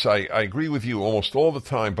 Dennis, I agree with you almost all the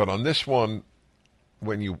time, but on this one,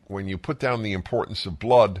 when you put down the importance of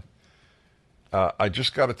blood, I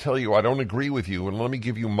just got to tell you, I don't agree with you, and let me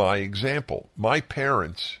give you my example. My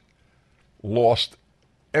parents lost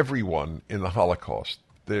everyone in the Holocaust.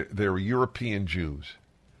 They're European Jews.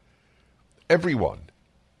 Everyone.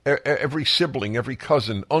 Every sibling, every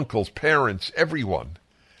cousin, uncles, parents, everyone.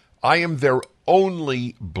 I am their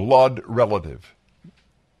only blood relative.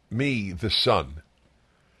 Me, the son.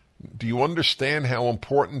 Do you understand how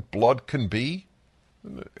important blood can be?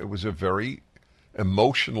 It was a very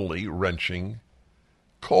emotionally wrenching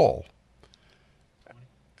call.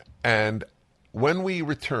 And when we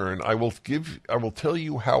return, I will tell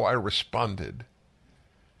you how I responded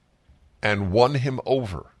and won him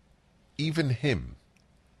over, even him,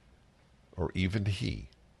 or even he,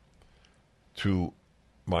 to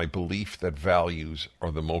my belief that values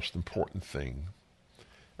are the most important thing,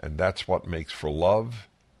 and that's what makes for love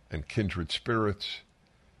and kindred spirits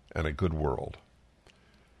and a good world.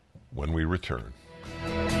 When we return.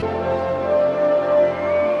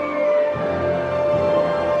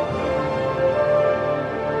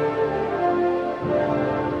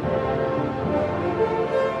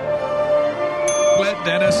 Let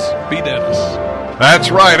Dennis be Dennis. That's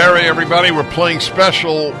right. All right, everybody. We're playing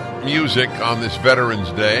special music on this Veterans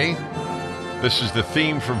Day. This is the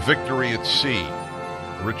theme from Victory at Sea.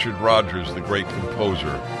 Richard Rodgers, the great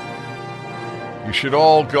composer. You should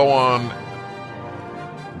all go on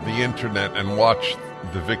the internet and watch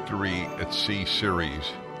the Victory at Sea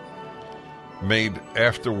series. Made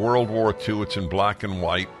after World War II. It's in black and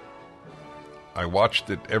white. I watched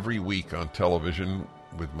it every week on television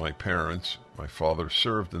with my parents. My father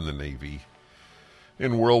served in the Navy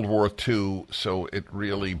in World War II, so it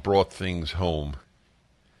really brought things home.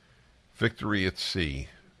 Victory at sea.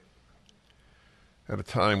 At a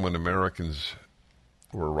time when Americans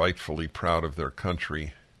were rightfully proud of their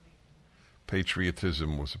country,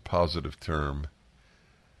 patriotism was a positive term.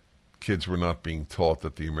 Kids were not being taught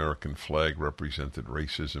that the American flag represented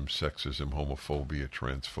racism, sexism, homophobia,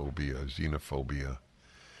 transphobia, xenophobia,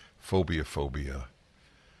 phobia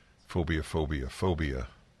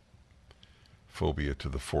to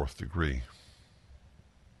the fourth degree.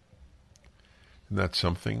 Isn't that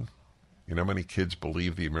something? You know how many kids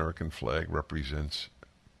believe the American flag represents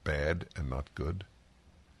bad and not good?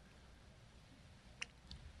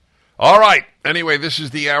 All right. Anyway, this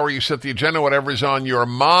is the hour you set the agenda, whatever is on your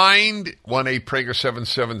mind.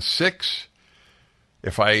 1-8-Prager-776.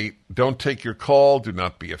 If I don't take your call, do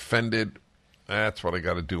not be offended. That's what I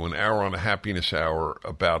got to do. An hour on a happiness hour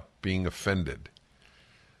about being offended.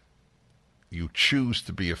 You choose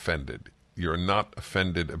to be offended. You're not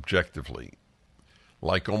offended objectively.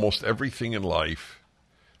 Like almost everything in life,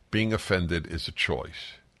 being offended is a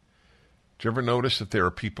choice. Do you ever notice that there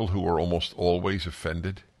are people who are almost always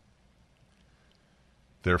offended?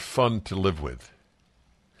 They're fun to live with.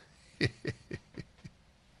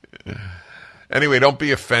 Anyway, don't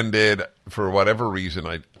be offended. For whatever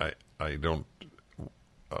reason, I don't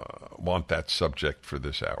want that subject for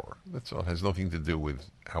this hour. That's all. It has nothing to do with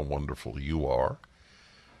how wonderful you are.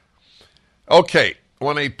 Okay,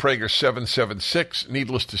 1-8-Prager-776.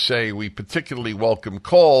 Needless to say, we particularly welcome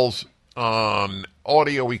calls on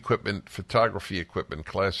audio equipment, photography equipment,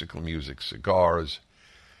 classical music, cigars.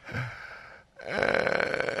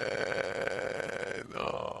 And,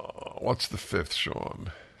 what's the fifth,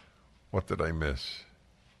 Sean? What did I miss?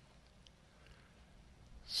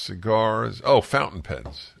 Cigars. Oh, fountain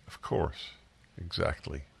pens, of course.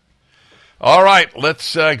 Exactly. All right,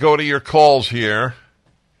 let's go to your calls here.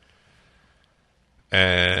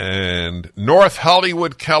 And North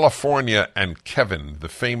Hollywood, California, and Kevin, the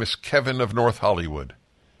famous Kevin of North Hollywood.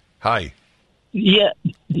 Hi. Yeah.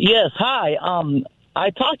 Yes. Hi. I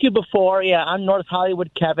talked to you before. Yeah, I'm North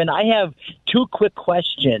Hollywood, Kevin. I have two quick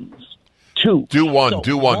questions. Two. Do one.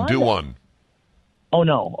 Oh,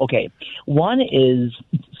 no. Okay. One is,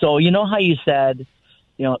 so you know how you said,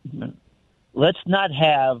 let's not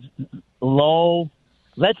have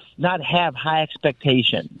high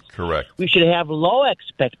expectations. Correct. We should have low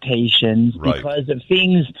expectations, right. Because if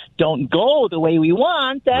things don't go the way we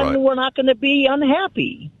want, then right. We're not going to be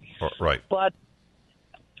unhappy. Right. But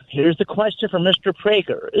here's the question from Mr.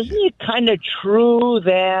 Prager. Isn't it kind of true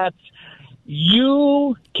that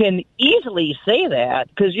you can easily say that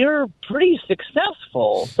because you're pretty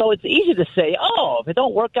successful? So it's easy to say, if it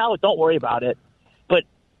don't work out, don't worry about it. But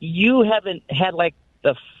you haven't had like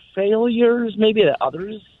the failures maybe that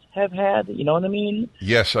others have had. You know what I mean?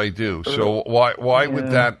 Yes, I do. So why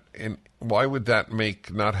would that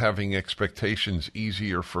make not having expectations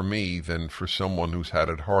easier for me than for someone who's had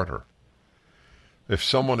it harder? If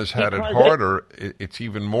someone has had it harder, it's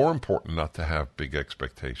even more important not to have big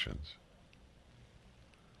expectations.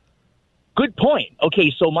 Good point.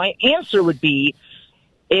 Okay, so my answer would be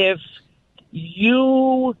if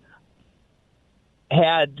you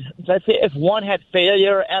had, let's say if one had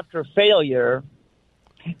failure after failure,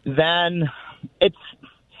 then it's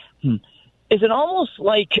it almost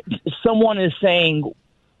like someone is saying,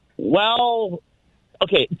 well,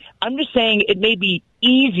 okay, I'm just saying it may be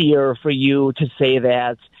easier for you to say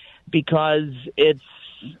that because it's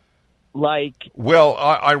like... Well,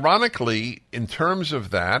 ironically, in terms of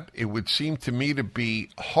that, it would seem to me to be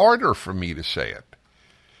harder for me to say it.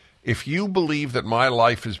 If you believe that my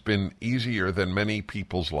life has been easier than many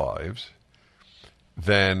people's lives,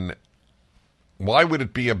 then why would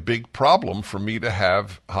it be a big problem for me to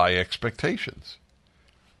have high expectations?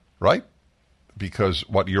 Right? Because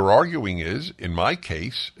what you're arguing is, in my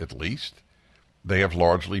case at least, they have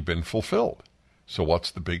largely been fulfilled. So what's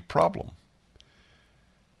the big problem?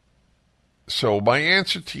 So my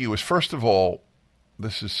answer to you is, first of all,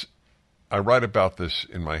 I write about this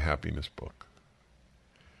in my happiness book.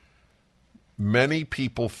 Many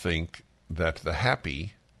people think that the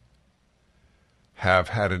happy have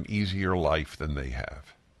had an easier life than they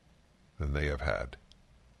have had.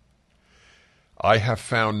 I have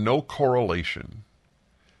found no correlation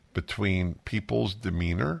between people's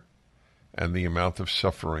demeanor and the amount of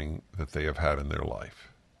suffering that they have had in their life.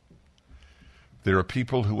 There are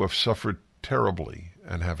people who have suffered terribly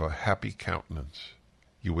and have a happy countenance.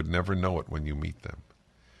 You would never know it when you meet them.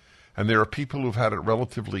 And there are people who've had it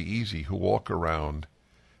relatively easy who walk around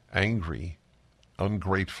angry,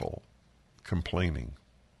 ungrateful, complaining.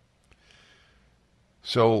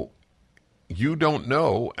 So you don't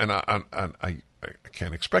know, and I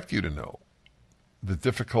can't expect you to know, the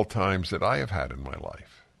difficult times that I have had in my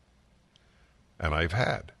life. And I've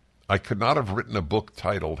had. I could not have written a book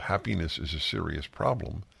titled Happiness is a Serious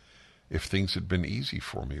Problem if things had been easy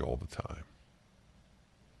for me all the time.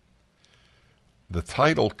 The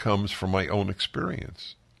title comes from my own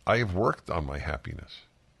experience. I have worked on my happiness.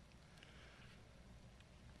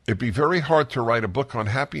 It'd be very hard to write a book on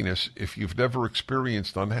happiness if you've never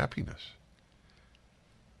experienced unhappiness.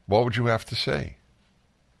 What would you have to say?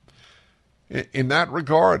 In that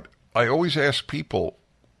regard, I always ask people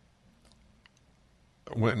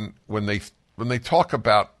when they talk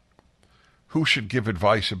about who should give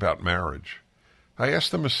advice about marriage, I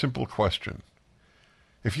ask them a simple question.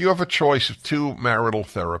 If you have a choice of two marital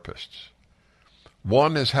therapists,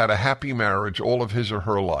 one has had a happy marriage all of his or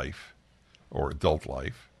her life, or adult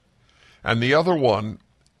life, and the other one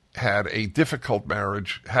had a difficult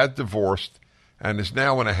marriage, had divorced, and is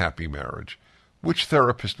now in a happy marriage, which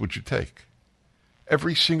therapist would you take?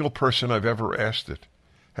 Every single person I've ever asked it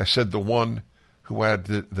has said the one who had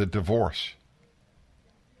the divorce.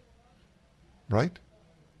 Right?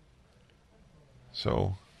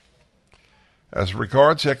 So, as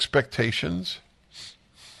regards expectations,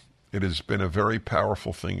 it has been a very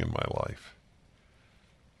powerful thing in my life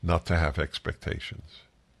not to have expectations.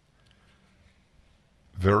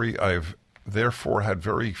 I've therefore had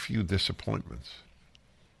very few disappointments.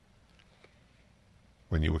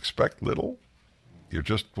 When you expect little, you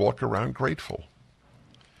just walk around grateful.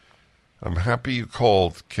 I'm happy you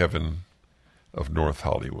called, Kevin of North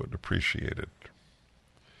Hollywood. Appreciate it.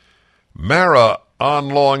 Mara on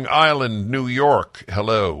Long Island, New York.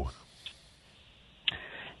 Hello.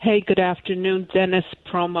 Hey, good afternoon, Dennis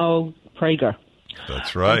Promo Prager.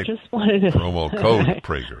 That's right. I just wanted to, promo code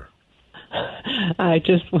Prager. I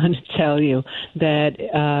just want to tell you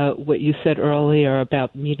that what you said earlier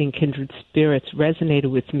about meeting kindred spirits resonated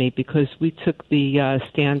with me because we took the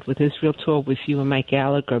Stand with Israel tour with you and Mike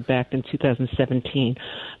Gallagher back in 2017,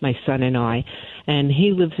 my son and I. And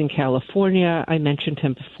he lives in California. I mentioned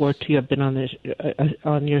him before to you. I've been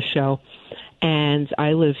on your show. And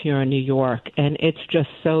I live here in New York. And it's just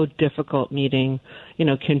so difficult meeting,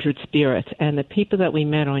 kindred spirits. And the people that we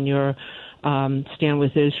met on your Stand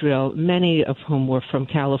with Israel, many of whom were from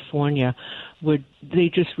California, they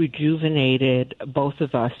just rejuvenated both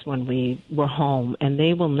of us when we were home, and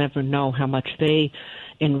they will never know how much they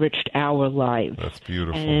enriched our lives. That's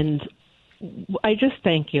beautiful. And I just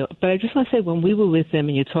thank you. But I just want to say, when we were with them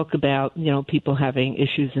and you talk about, people having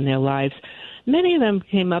issues in their lives, many of them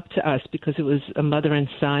came up to us because it was a mother and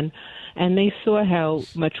son, and they saw how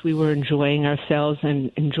much we were enjoying ourselves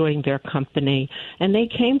and enjoying their company. And they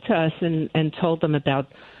came to us and told us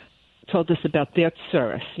about their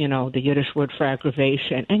tsuris, the Yiddish word for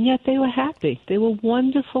aggravation. And yet they were happy. They were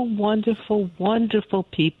wonderful, wonderful, wonderful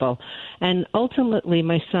people. And ultimately,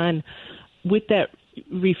 my son, with that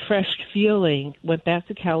refreshed feeling, went back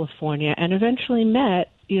to California and eventually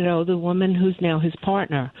met, the woman who's now his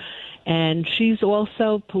partner. And she's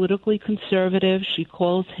also politically conservative. She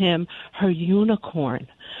calls him her unicorn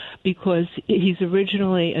because he's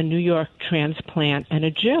originally a New York transplant and a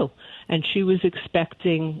Jew. And she was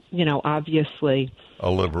expecting, obviously, a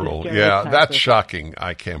liberal. Yeah, that's shocking.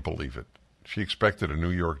 I can't believe it. She expected a New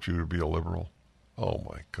York Jew to be a liberal. Oh,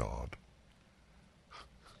 my God.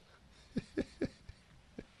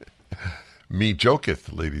 Me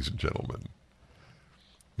joketh, ladies and gentlemen.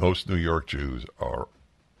 Most New York Jews are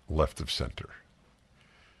left of center.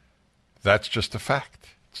 That's just a fact.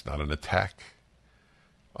 It's not an attack.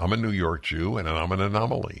 I'm a New York Jew, and I'm an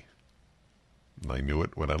anomaly. And I knew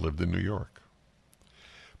it when I lived in New York.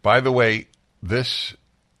 By the way, this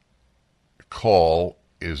call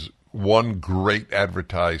is one great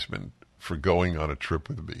advertisement for going on a trip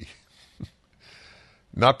with me.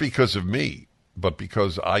 Not because of me, but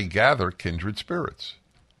because I gather kindred spirits.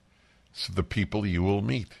 So the people you will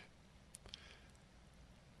meet.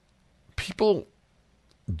 People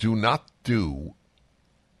do not do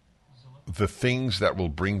the things that will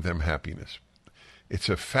bring them happiness. It's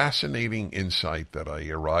a fascinating insight that I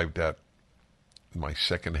arrived at in my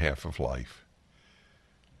second half of life.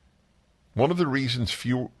 One of the reasons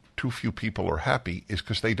too few people are happy is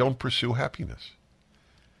because they don't pursue happiness.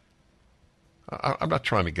 I'm not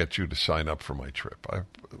trying to get you to sign up for my trip.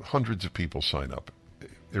 Hundreds of people sign up,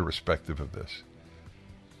 irrespective of this.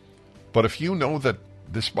 But if you know that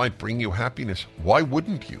this might bring you happiness, why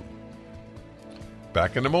wouldn't you?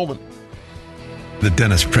 Back in a moment. The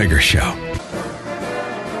Dennis Prager Show.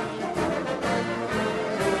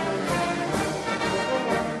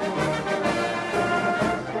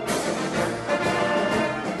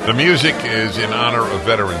 The music is in honor of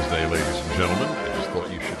Veterans Day, ladies and gentlemen. I just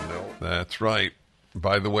thought you should know. That's right.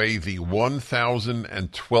 By the way, the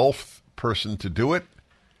 1,012th person to do it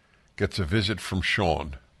gets a visit from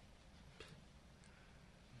Sean.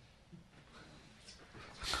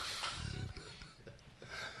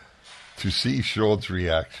 To see Sean's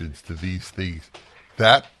reactions to these things,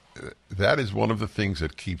 that is one of the things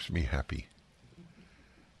that keeps me happy.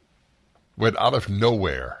 When out of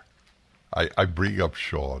nowhere, I bring up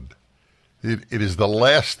Sean. It is the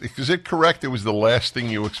last. Is it correct? It was the last thing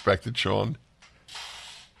you expected, Sean?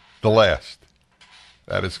 The last.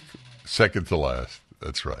 That is second to last.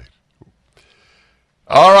 That's right.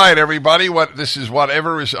 All right, everybody. This is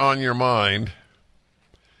whatever is on your mind.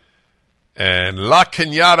 And La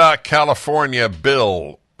Cañada, California,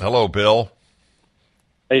 Bill. Hello, Bill.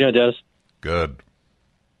 How you doing, Dennis? Good.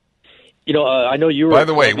 You know, I know you were... By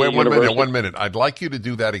the way, wait 1 minute. I'd like you to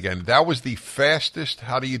do that again. That was the fastest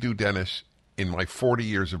how do you do, Dennis, in my 40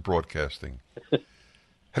 years of broadcasting. How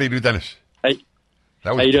do you do, Dennis? How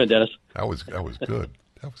you doing, Dennis? That was good.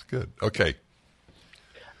 That was good. Okay.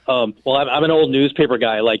 Well, I'm an old newspaper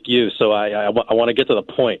guy like you, so I want to get to the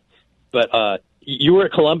point. But you were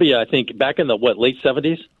at Columbia, I think, back in the, late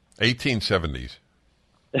 70s? 1870s.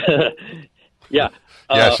 Yeah.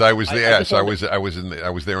 Yes, I was there. I was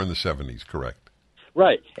there in the 70s. Correct.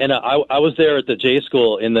 Right, and I was there at the J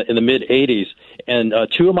School in the mid '80s, and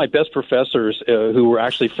two of my best professors, who were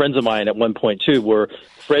actually friends of mine at one point too, were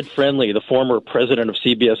Fred Friendly, the former president of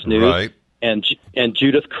CBS News, right, and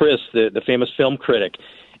Judith Chris, the famous film critic.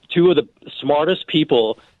 Two of the smartest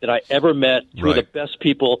people that I ever met. Two of the best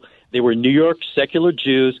people. They were New York secular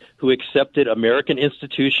Jews who accepted American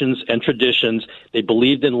institutions and traditions. They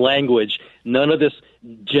believed in language, none of this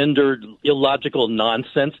gendered, illogical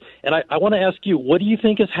nonsense. And I want to ask you, what do you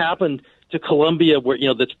think has happened to Columbia, where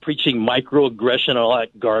that's preaching microaggression and all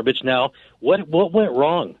that garbage now? What went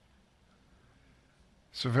wrong?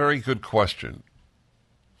 It's a very good question.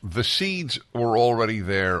 The seeds were already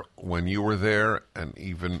there when you were there, and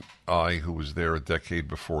even I, who was there a decade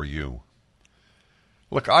before you.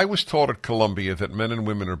 Look, I was taught at Columbia that men and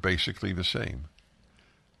women are basically the same,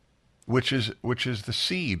 which is the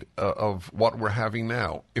seed of what we're having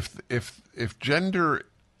now. If gender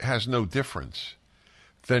has no difference,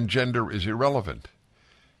 then gender is irrelevant,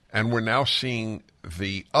 and we're now seeing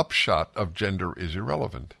the upshot of gender is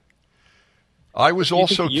irrelevant. I was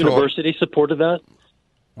also taught. University supported that.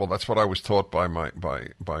 Well, that's what I was taught by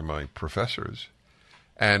my professors,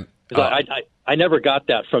 and. I never got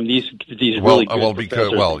that from these really good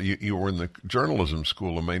professors. You were in the journalism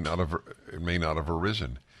school and it may not have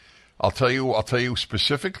arisen. I'll tell you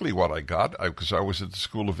specifically what I got because I was at the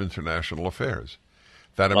School of International Affairs.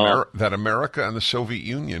 That America and the Soviet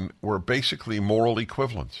Union were basically moral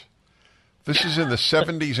equivalents. This is in the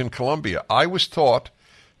 70s in Columbia. I was taught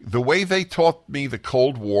the way they taught me the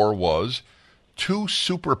Cold War was two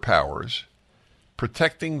superpowers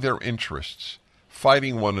protecting their interests,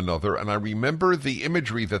 fighting one another, and I remember the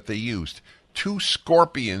imagery that they used: two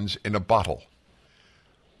scorpions in a bottle.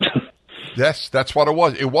 Yes, that's what it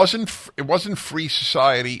was. It wasn't free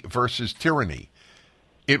society versus tyranny.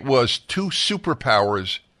 It was two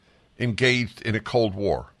superpowers engaged in a Cold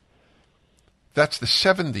War. That's the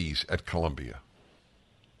 70s at Columbia.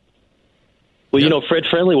 Well, Fred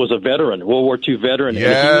Friendly was a veteran, World War II veteran, yes,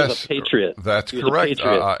 and he was a patriot. That's correct.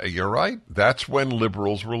 You're right. That's when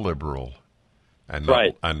liberals were liberal. And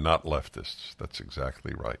not leftists. That's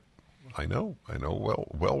exactly right. I know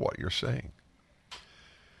well what you're saying.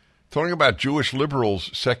 Talking about Jewish liberals,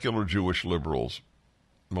 secular Jewish liberals,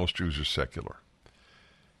 most Jews are secular.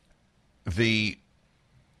 The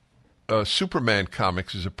Superman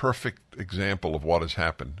comics is a perfect example of what has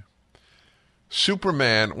happened.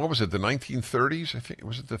 Superman, what was it, the 1930s? I think,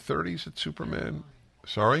 was it the 30s that Superman?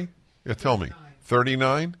 Sorry? Yeah, tell me.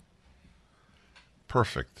 39?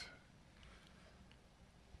 Perfect.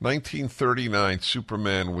 1939,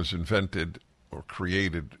 Superman was invented, or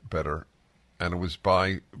created better, and it was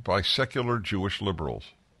by secular Jewish liberals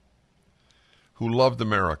who loved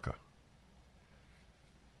America.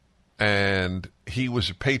 And he was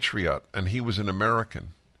a patriot, and he was an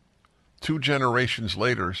American. 2 generations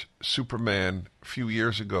later, Superman, a few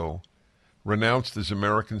years ago, renounced his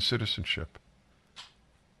American citizenship,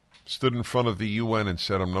 stood in front of the UN and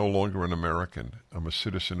said, "I'm no longer an American. I'm a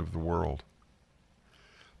citizen of the world."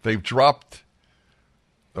 They've dropped,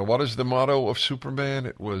 what is the motto of Superman?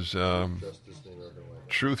 It was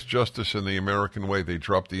truth, justice, and the American way. They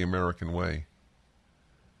dropped the American way.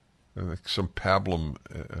 Like some pablum,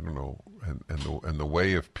 I don't know, and the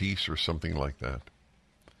way of peace or something like that.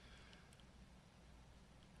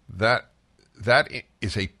 that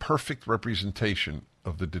is a perfect representation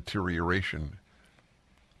of the deterioration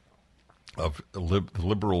of the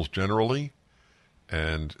liberals generally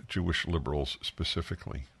and Jewish liberals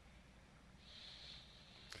specifically.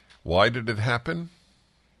 Why did it happen?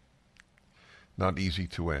 Not easy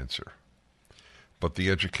to answer. But the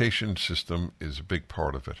education system is a big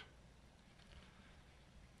part of it.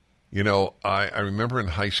 You know, I remember in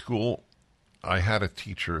high school, I had a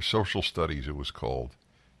teacher, social studies it was called.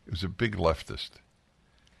 It was a big leftist,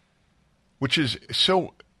 which is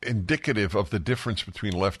so indicative of the difference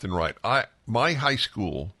between left and right. My high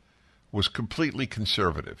school was completely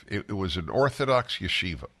conservative. It was an Orthodox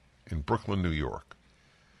yeshiva in Brooklyn, New York.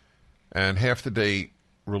 And half the day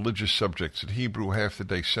religious subjects in Hebrew, half the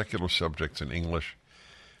day secular subjects in English.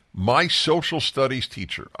 My social studies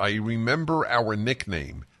teacher, I remember our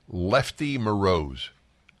nickname, Lefty Morose.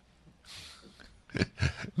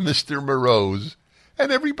 Mr. Morose.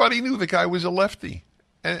 And everybody knew the guy was a lefty.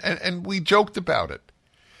 And we joked about it.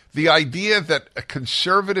 The idea that a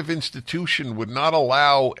conservative institution would not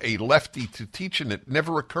allow a lefty to teach in it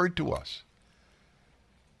never occurred to us.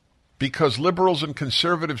 Because liberals and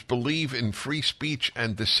conservatives believe in free speech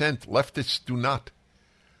and dissent, leftists do not.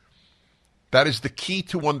 That is the key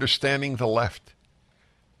to understanding the left.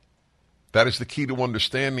 That is the key to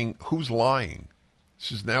understanding who's lying.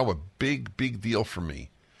 This is now a big, big deal for me.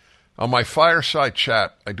 On my fireside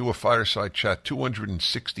chat, I do a fireside chat,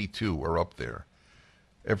 262 are up there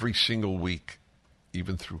every single week,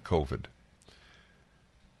 even through COVID.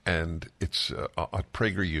 And it's at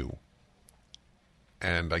PragerU.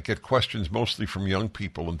 And I get questions mostly from young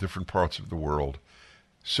people in different parts of the world.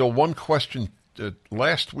 So one question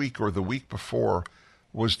last week or the week before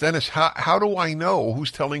was, Dennis, how do I know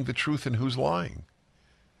who's telling the truth and who's lying?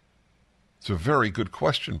 It's a very good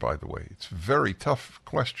question, by the way. It's a very tough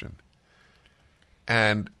question.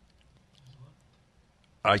 And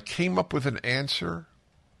I came up with an answer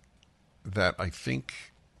that I think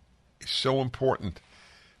is so important.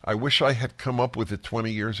 I wish I had come up with it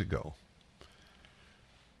 20 years ago.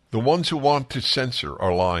 The ones who want to censor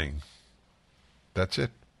are lying. That's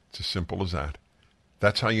it. It's as simple as that.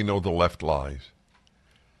 That's how you know the left lies.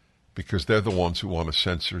 Because they're the ones who want to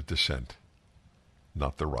censor dissent,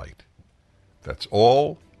 not the right. That's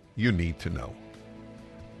all you need to know.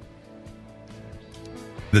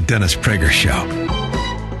 The Dennis Prager Show.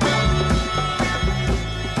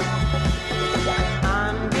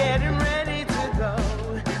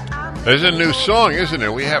 There's a new song, isn't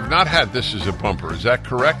there? We have not had this as a bumper. Is that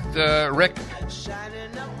correct, Rick?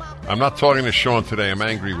 I'm not talking to Sean today. I'm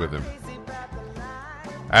angry with him.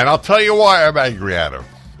 And I'll tell you why I'm angry at him.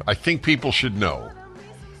 I think people should know.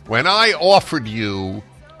 When I offered you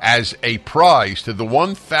as a prize to the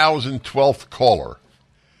 1,012th caller,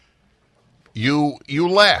 you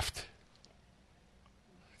laughed.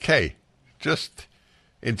 Okay, just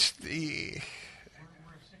it's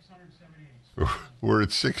we're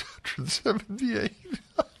at 678.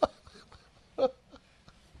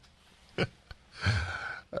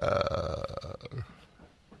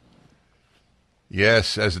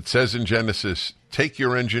 Yes, as it says in Genesis, take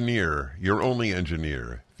your engineer, your only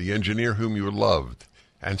engineer, the engineer whom you loved,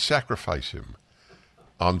 and sacrifice him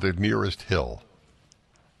on the nearest hill.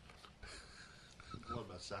 What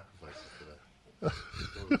about sacrifices today?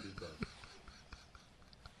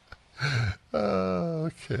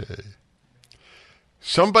 Okay.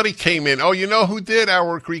 Somebody came in. Oh, you know who did?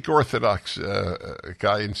 Our Greek Orthodox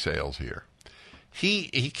guy in sales here.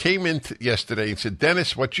 He came in yesterday and said,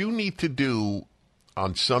 Dennis, what you need to do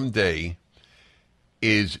on some day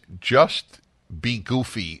is just be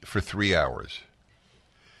goofy for 3 hours.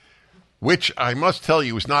 Which I must tell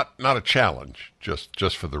you is not a challenge,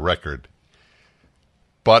 just for the record.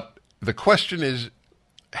 But the question is,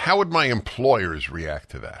 how would my employers react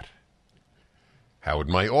to that? How would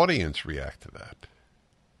my audience react to that?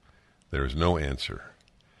 There is no answer.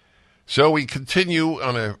 So we continue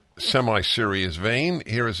on a semi-serious vein.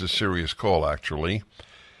 Here is a serious call, actually.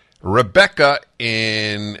 Rebecca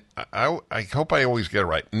in, I hope I always get it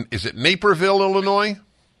right. Is it Naperville, Illinois?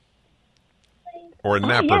 Or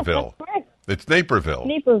Naperville? Yes, that's correct. It's Naperville.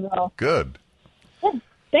 Naperville. Good. Yeah,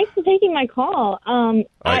 thanks for taking my call. I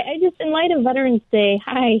just, in light of Veterans Day,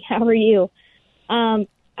 hi, how are you?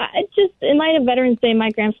 Just in light of Veterans Day,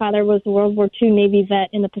 my grandfather was a World War II Navy vet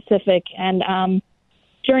in the Pacific, and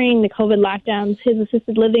during the COVID lockdowns, his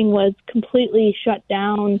assisted living was completely shut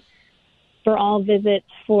down for all visits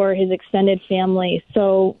for his extended family.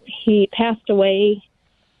 So he passed away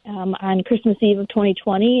on Christmas Eve of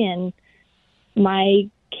 2020, and my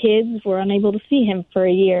kids were unable to see him for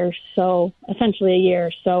a year, so essentially a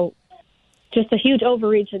year. So just a huge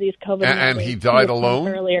overreach of these COVID And mandates. he died was alone?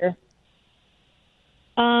 earlier.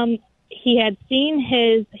 He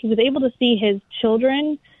was able to see his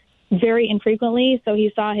children very infrequently. So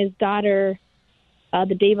he saw his daughter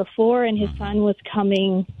the day before, and his son was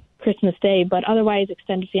coming Christmas Day. But otherwise,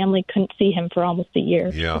 extended family couldn't see him for almost a year.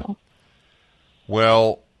 Yeah. So.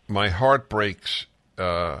 Well, my heart breaks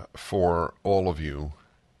for all of you.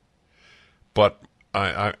 But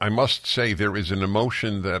I must say there is an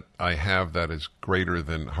emotion that I have that is greater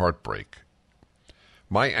than heartbreak.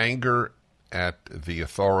 My anger at the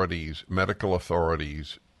authorities, medical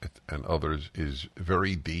authorities, and others is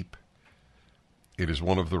very deep. It is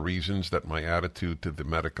one of the reasons that my attitude to the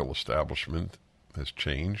medical establishment has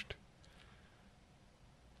changed.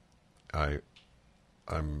 I'm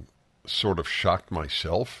sort of shocked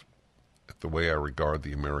myself at the way I regard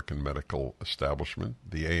the American medical establishment.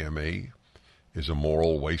 The AMA is a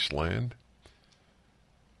moral wasteland.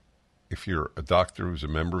 If you're a doctor who's a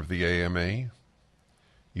member of the AMA,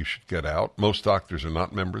 you should get out. Most doctors are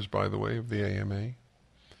not members, by the way, of the AMA.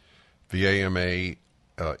 The AMA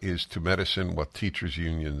is to medicine what teachers'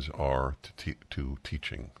 unions are to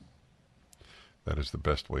teaching. That is the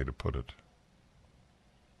best way to put it.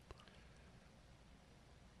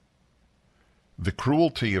 The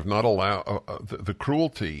cruelty of not the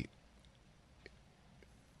cruelty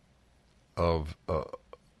of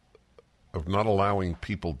not allowing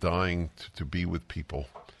people dying to be with people.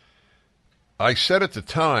 I said at the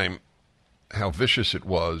time how vicious it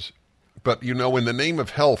was, but you know, in the name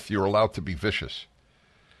of health, you're allowed to be vicious.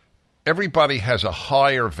 Everybody has a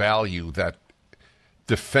higher value that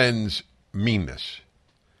defends meanness.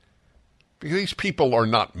 Because these people are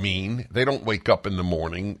not mean. They don't wake up in the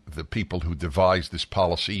morning, the people who devised this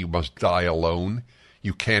policy, you must die alone.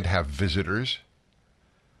 You can't have visitors.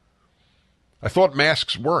 I thought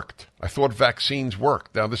masks worked. I thought vaccines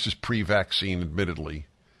worked. Now, this is pre-vaccine, admittedly.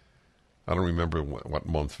 I don't remember what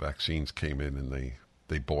month vaccines came in and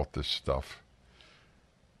they bought this stuff.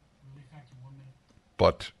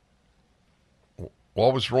 But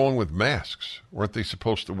what was wrong with masks? Weren't they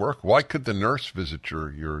supposed to work? Why could the nurse visit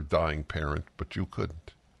your dying parent, but you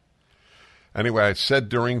couldn't? Anyway, I said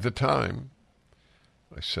during the time,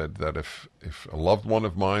 I said that if a loved one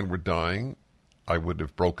of mine were dying, I would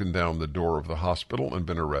have broken down the door of the hospital and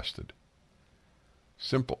been arrested.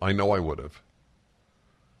 Simple. I know I would have.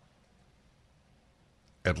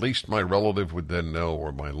 At least my relative would then know,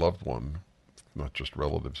 or my loved one, not just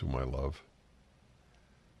relatives whom I love,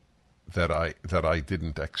 that I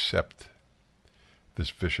didn't accept this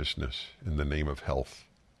viciousness in the name of health.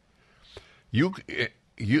 You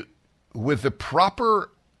with the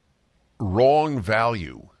proper wrong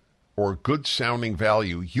value or good sounding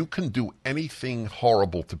value, you can do anything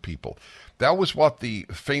horrible to people. That was what the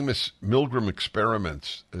famous Milgram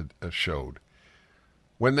experiments showed.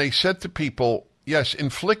 When they said to people, yes,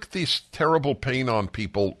 inflict this terrible pain on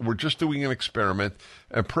people, we're just doing an experiment.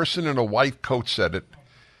 A person in a white coat said it,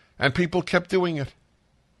 and people kept doing it.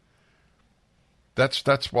 That's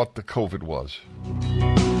what the COVID was.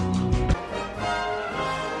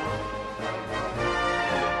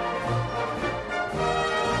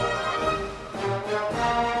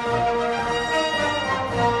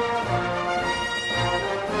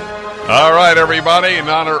 All right, everybody, in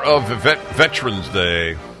honor of Veterans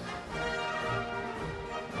Day.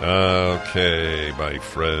 Okay, my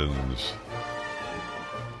friends.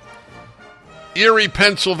 Erie,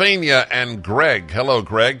 Pennsylvania, and Greg. Hello,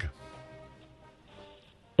 Greg.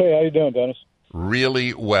 Hey, how you doing, Dennis?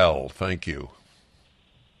 Really well, thank you.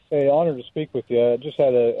 Hey, honored to speak with you. I just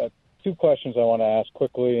had two questions I want to ask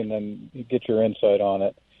quickly, and then you get your insight on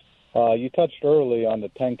it. You touched early on the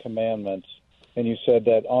Ten Commandments, and you said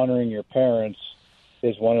that honoring your parents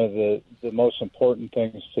is one of the most important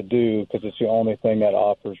things to do because it's the only thing that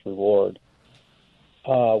offers reward.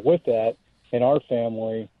 With that, in our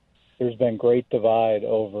family, there's been great divide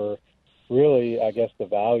over really, I guess, the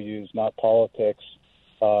values, not politics,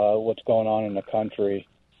 what's going on in the country.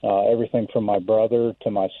 Everything from my brother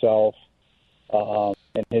to myself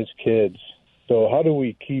and his kids. So how do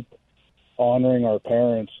we keep honoring our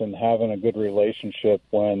parents and having a good relationship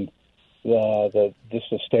when the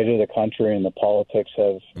state of the country and the politics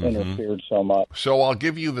have interfered so much? So I'll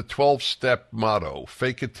give you the 12-step motto: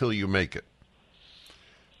 fake it till you make it.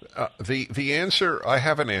 The answer, I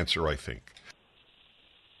have an answer, I think.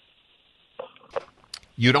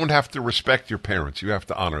 You don't have to respect your parents. You have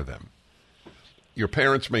to honor them. Your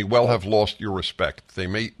parents may well have lost your respect. They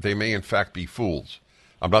may in fact be fools.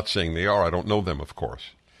 I'm not saying they are. I don't know them, of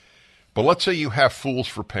course. But let's say you have fools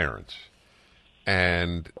for parents,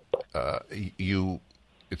 and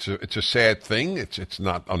it's a sad thing. It's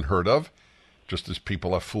not unheard of. just as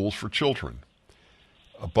people have fools for children.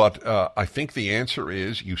 But I think the answer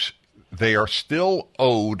is they are still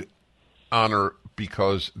owed honor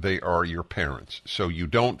because they are your parents. So you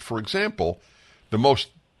don't, for example, the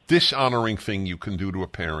most dishonoring thing you can do to a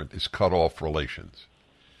parent is cut off relations.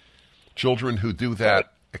 Children who do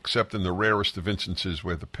that, except in the rarest of instances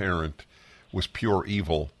where the parent was pure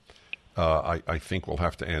evil, I think will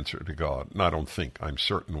have to answer to God. And I don't think, I'm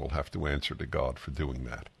certain we'll have to answer to God for doing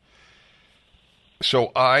that.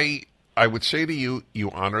 So I would say to you,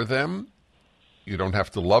 you honor them. You don't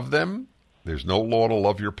have to love them. There's no law to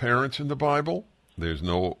love your parents in the Bible. There's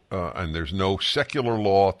no secular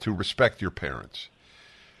law to respect your parents.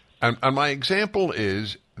 And my example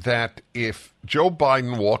is that if Joe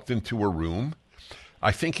Biden walked into a room,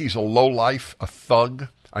 I think he's a lowlife, a thug.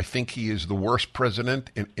 I think he is the worst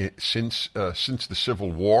president since the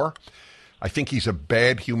Civil War. I think he's a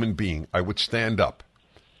bad human being. I would stand up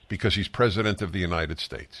because he's president of the United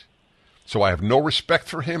States. So I have no respect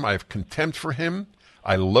for him. I have contempt for him.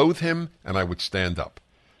 I loathe him, and I would stand up.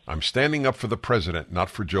 I'm standing up for the president, not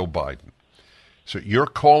for Joe Biden. So you're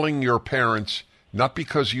calling your parents not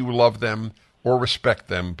because you love them or respect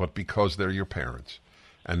them, but because they're your parents.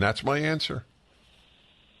 And that's my answer.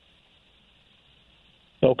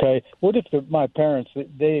 Okay. What if my parents,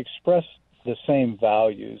 they express the same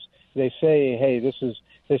values? They say, hey, this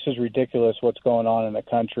is ridiculous what's going on in the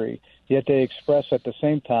country, yet they express at the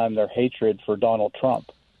same time their hatred for Donald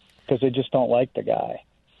Trump because they just don't like the guy.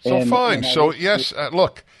 So fine. So, yes,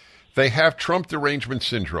 look, they have Trump derangement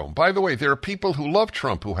syndrome. By the way, there are people who love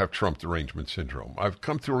Trump who have Trump derangement syndrome. I've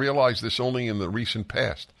come to realize this only in the recent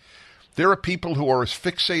past. There are people who are as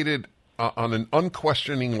fixated on an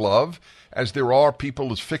unquestioning love as there are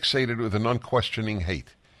people as fixated with an unquestioning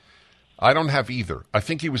hate. I don't have either. I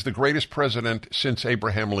think he was the greatest president since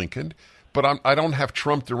Abraham Lincoln, but I don't have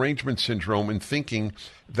Trump derangement syndrome in thinking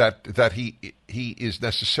that he is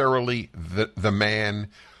necessarily the man,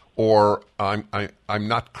 or I'm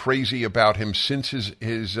not crazy about him since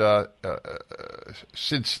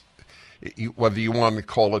since whether you want to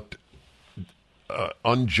call it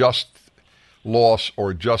unjust loss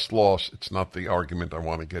or just loss. It's not the argument I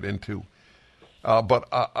want to get into. But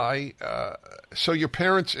so your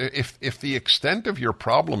parents, if the extent of your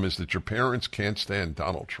problem is that your parents can't stand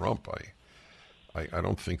Donald Trump, I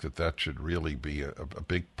don't think that should really be a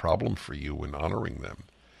big problem for you in honoring them.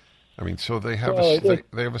 I mean, so they have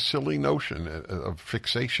they have a silly notion of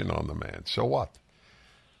fixation on the man. So what?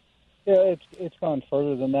 Yeah, it's gone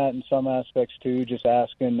further than that in some aspects too. Just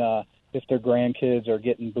asking if their grandkids are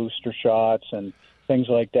getting booster shots and things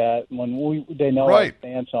like that. When they know our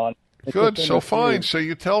stance on. Good, so fine. So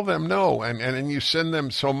you tell them no, and you send them.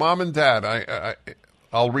 So Mom and Dad,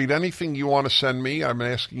 I'll read anything you want to send me. I'm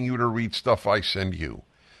asking you to read stuff I send you.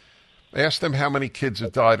 Ask them how many kids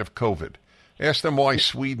have died of COVID. Ask them why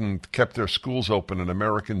Sweden kept their schools open and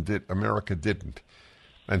America didn't.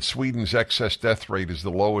 And Sweden's excess death rate is the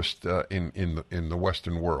lowest in the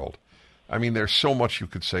Western world. I mean, there's so much you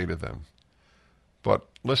could say to them. But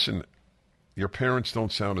listen, your parents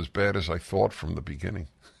don't sound as bad as I thought from the beginning.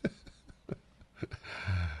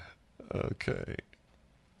 Okay.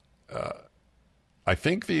 I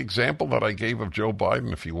think the example that I gave of Joe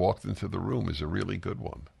Biden, if he walked into the room, is a really good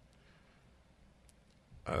one.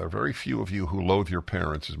 There are very few of you who loathe your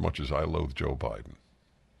parents as much as I loathe Joe Biden.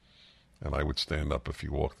 And I would stand up if he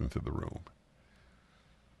walked into the room.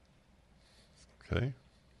 Okay?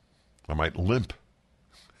 I might limp.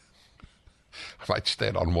 I might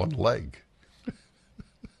stand on one leg.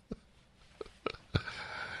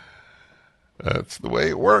 That's the way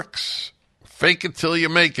it works. Fake it till you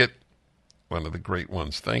make it. One of the great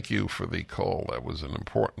ones. Thank you for the call. That was an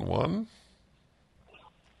important one.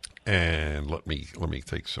 And let me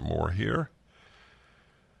take some more here.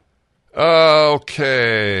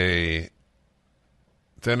 Okay.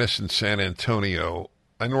 Dennis in San Antonio.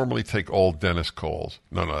 I normally take all Dennis calls.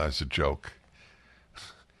 No, that's a joke.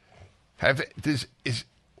 Do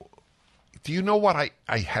you know what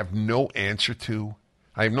I have no answer to?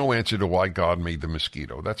 I have no answer to why God made the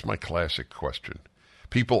mosquito. That's my classic question.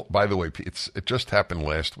 People, by the way, it just happened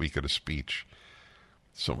last week at a speech.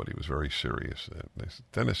 Somebody was very serious. They said,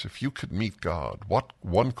 Dennis, if you could meet God, what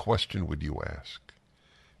one question would you ask?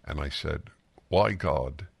 And I said, why,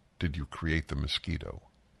 God, did you create the mosquito?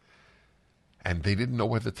 And they didn't know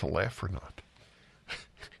whether to laugh or not.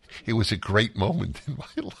 It was a great moment in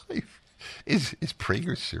my life. Is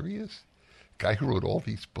Prager serious? Guy who wrote all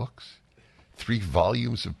these books? 3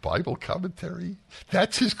 volumes of Bible commentary?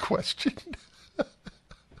 That's his question?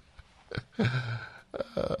 Oh,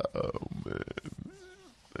 man.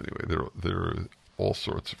 Anyway, there are all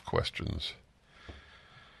sorts of questions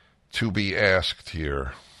to be asked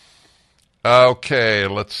here. Okay,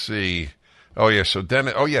 let's see. Oh, yeah,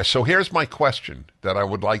 so here's my question that I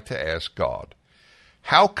would like to ask God.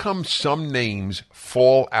 How come some names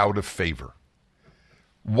fall out of favor?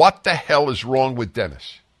 What the hell is wrong with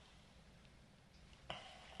Dennis?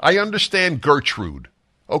 I understand Gertrude.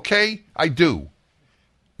 Okay? I do.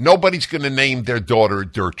 Nobody's going to name their daughter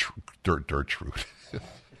Gertrude.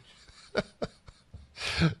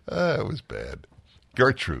 That was bad.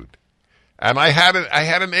 Gertrude. And I had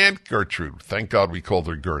an Aunt Gertrude. Thank God we called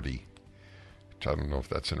her Gertie. Which I don't know if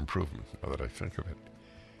that's an improvement, now that I think of it.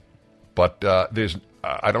 But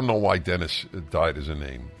I don't know why Dennis died as a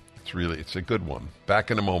name. It's a good one. Back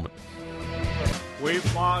in a moment. We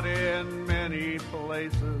fought in many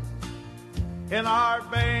places. In our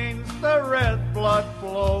veins the red blood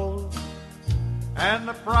flows. And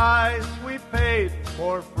the price we paid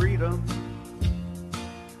for freedom,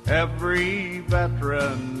 every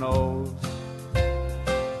veteran knows.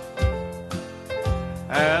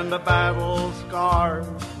 And the battle scars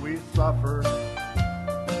we suffered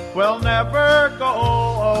will never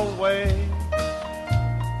go away.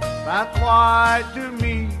 That's why to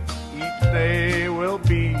me each day will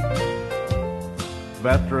be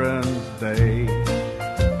Veterans Day.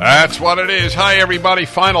 That's what it is. Hi, everybody.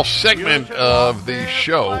 Final segment of the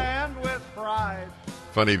show.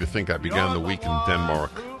 Funny to think I began the week in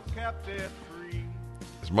Denmark.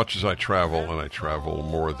 As much as I travel, and I travel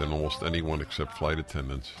more than almost anyone except flight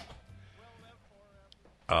attendants,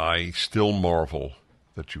 I still marvel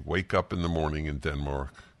that you wake up in the morning in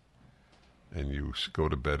Denmark and you go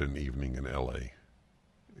to bed in the evening in L.A.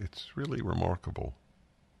 It's really remarkable.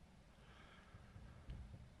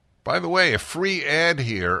 By the way, a free ad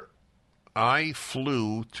here. I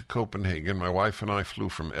flew to Copenhagen. My wife and I flew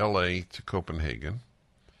from L.A. to Copenhagen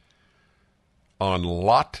on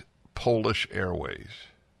LOT Polish Airways,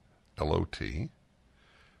 L-O-T.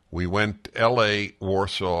 We went L.A.,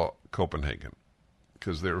 Warsaw, Copenhagen,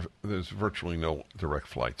 because there's virtually no direct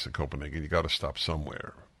flights to Copenhagen. You got to stop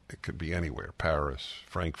somewhere. It could be anywhere, Paris,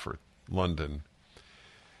 Frankfurt, London.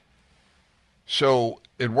 So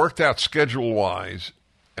it worked out schedule-wise,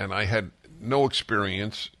 and I had no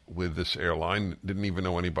experience with this airline, didn't even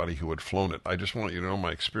know anybody who had flown it. I just want you to know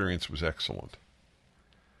my experience was excellent.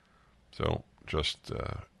 So just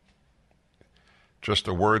a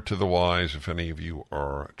word to the wise if any of you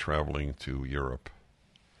are traveling to Europe.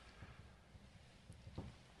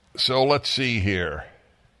 So let's see here.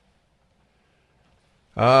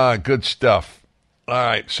 Good stuff. All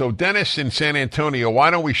right, so Dennis in San Antonio,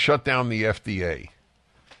 why don't we shut down the FDA?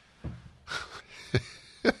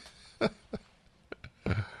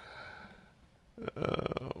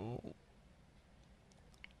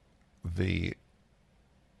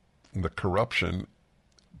 The corruption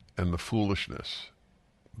and the foolishness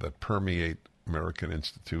that permeate American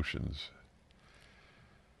institutions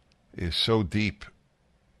is so deep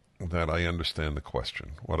that I understand the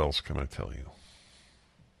question. What else can I tell you?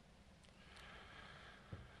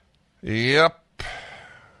 Yep.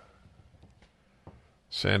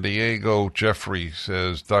 San Diego, Jeffrey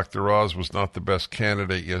says, Dr. Oz was not the best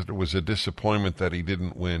candidate, yet it was a disappointment that he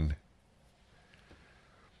didn't win.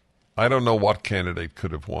 I don't know what candidate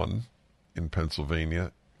could have won in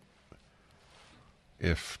Pennsylvania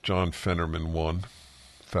if John Fetterman won.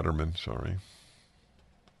 Fetterman, sorry.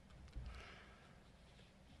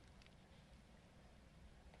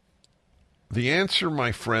 The answer,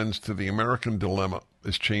 my friends, to the American dilemma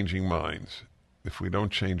is changing minds. If we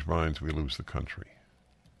don't change minds, we lose the country.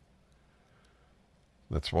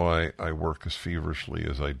 That's why I work as feverishly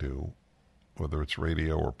as I do, whether it's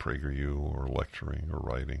radio or PragerU or lecturing or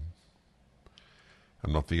writing.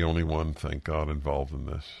 I'm not the only one, thank God, involved in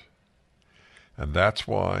this. And that's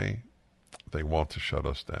why they want to shut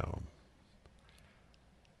us down.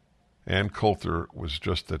 Ann Coulter was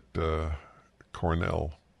just at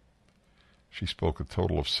Cornell. She spoke a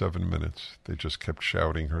total of 7 minutes. They just kept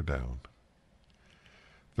shouting her down.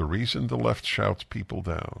 The reason the left shouts people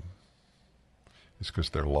down is because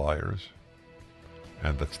they're liars,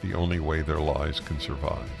 and that's the only way their lies can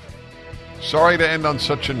survive. Sorry to end on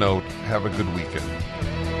such a note. Have a good weekend.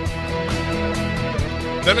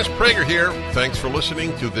 Dennis Prager here. Thanks for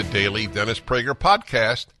listening to the Daily Dennis Prager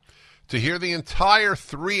Podcast. To hear the entire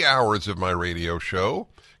 3 hours of my radio show,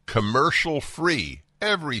 commercial-free,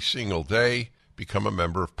 every single day, become a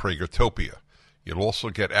member of Pragertopia. You'll also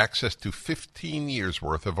get access to 15 years'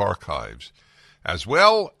 worth of archives, as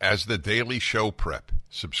well as the daily show prep.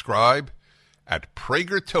 Subscribe at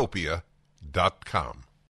Pragertopia.com.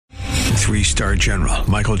 3-star general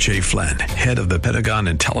Michael J. Flynn, head of the Pentagon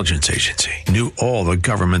Intelligence Agency, knew all the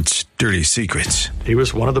government's dirty secrets. He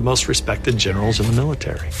was one of the most respected generals in the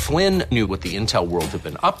military. Flynn knew what the intel world had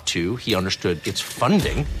been up to. He understood its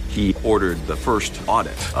funding. He ordered the first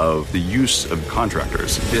audit of the use of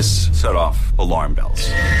contractors. This set off alarm bells.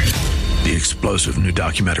 The explosive new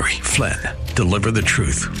documentary, Flynn, Deliver the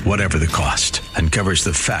Truth, Whatever the Cost, uncovers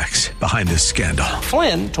the facts behind this scandal.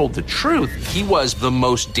 Flynn told the truth. He was the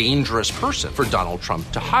most dangerous person for Donald Trump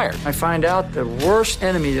to hire. I find out the worst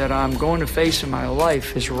enemy that I'm going to face in my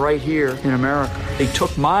life is right here in America. They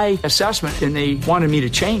took my assessment and they wanted me to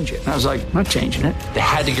change it. And I was like, I'm not changing it. They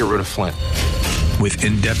had to get rid of Flynn. With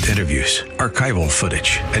in-depth interviews, archival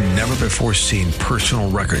footage, and never-before-seen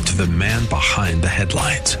personal records of the man behind the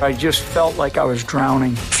headlines. I just felt like I was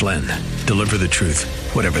drowning. Flynn, Deliver the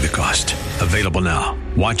Truth, Whatever the Cost. Available now.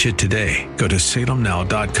 Watch it today. Go to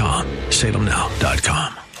salemnow.com.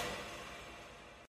 salemnow.com.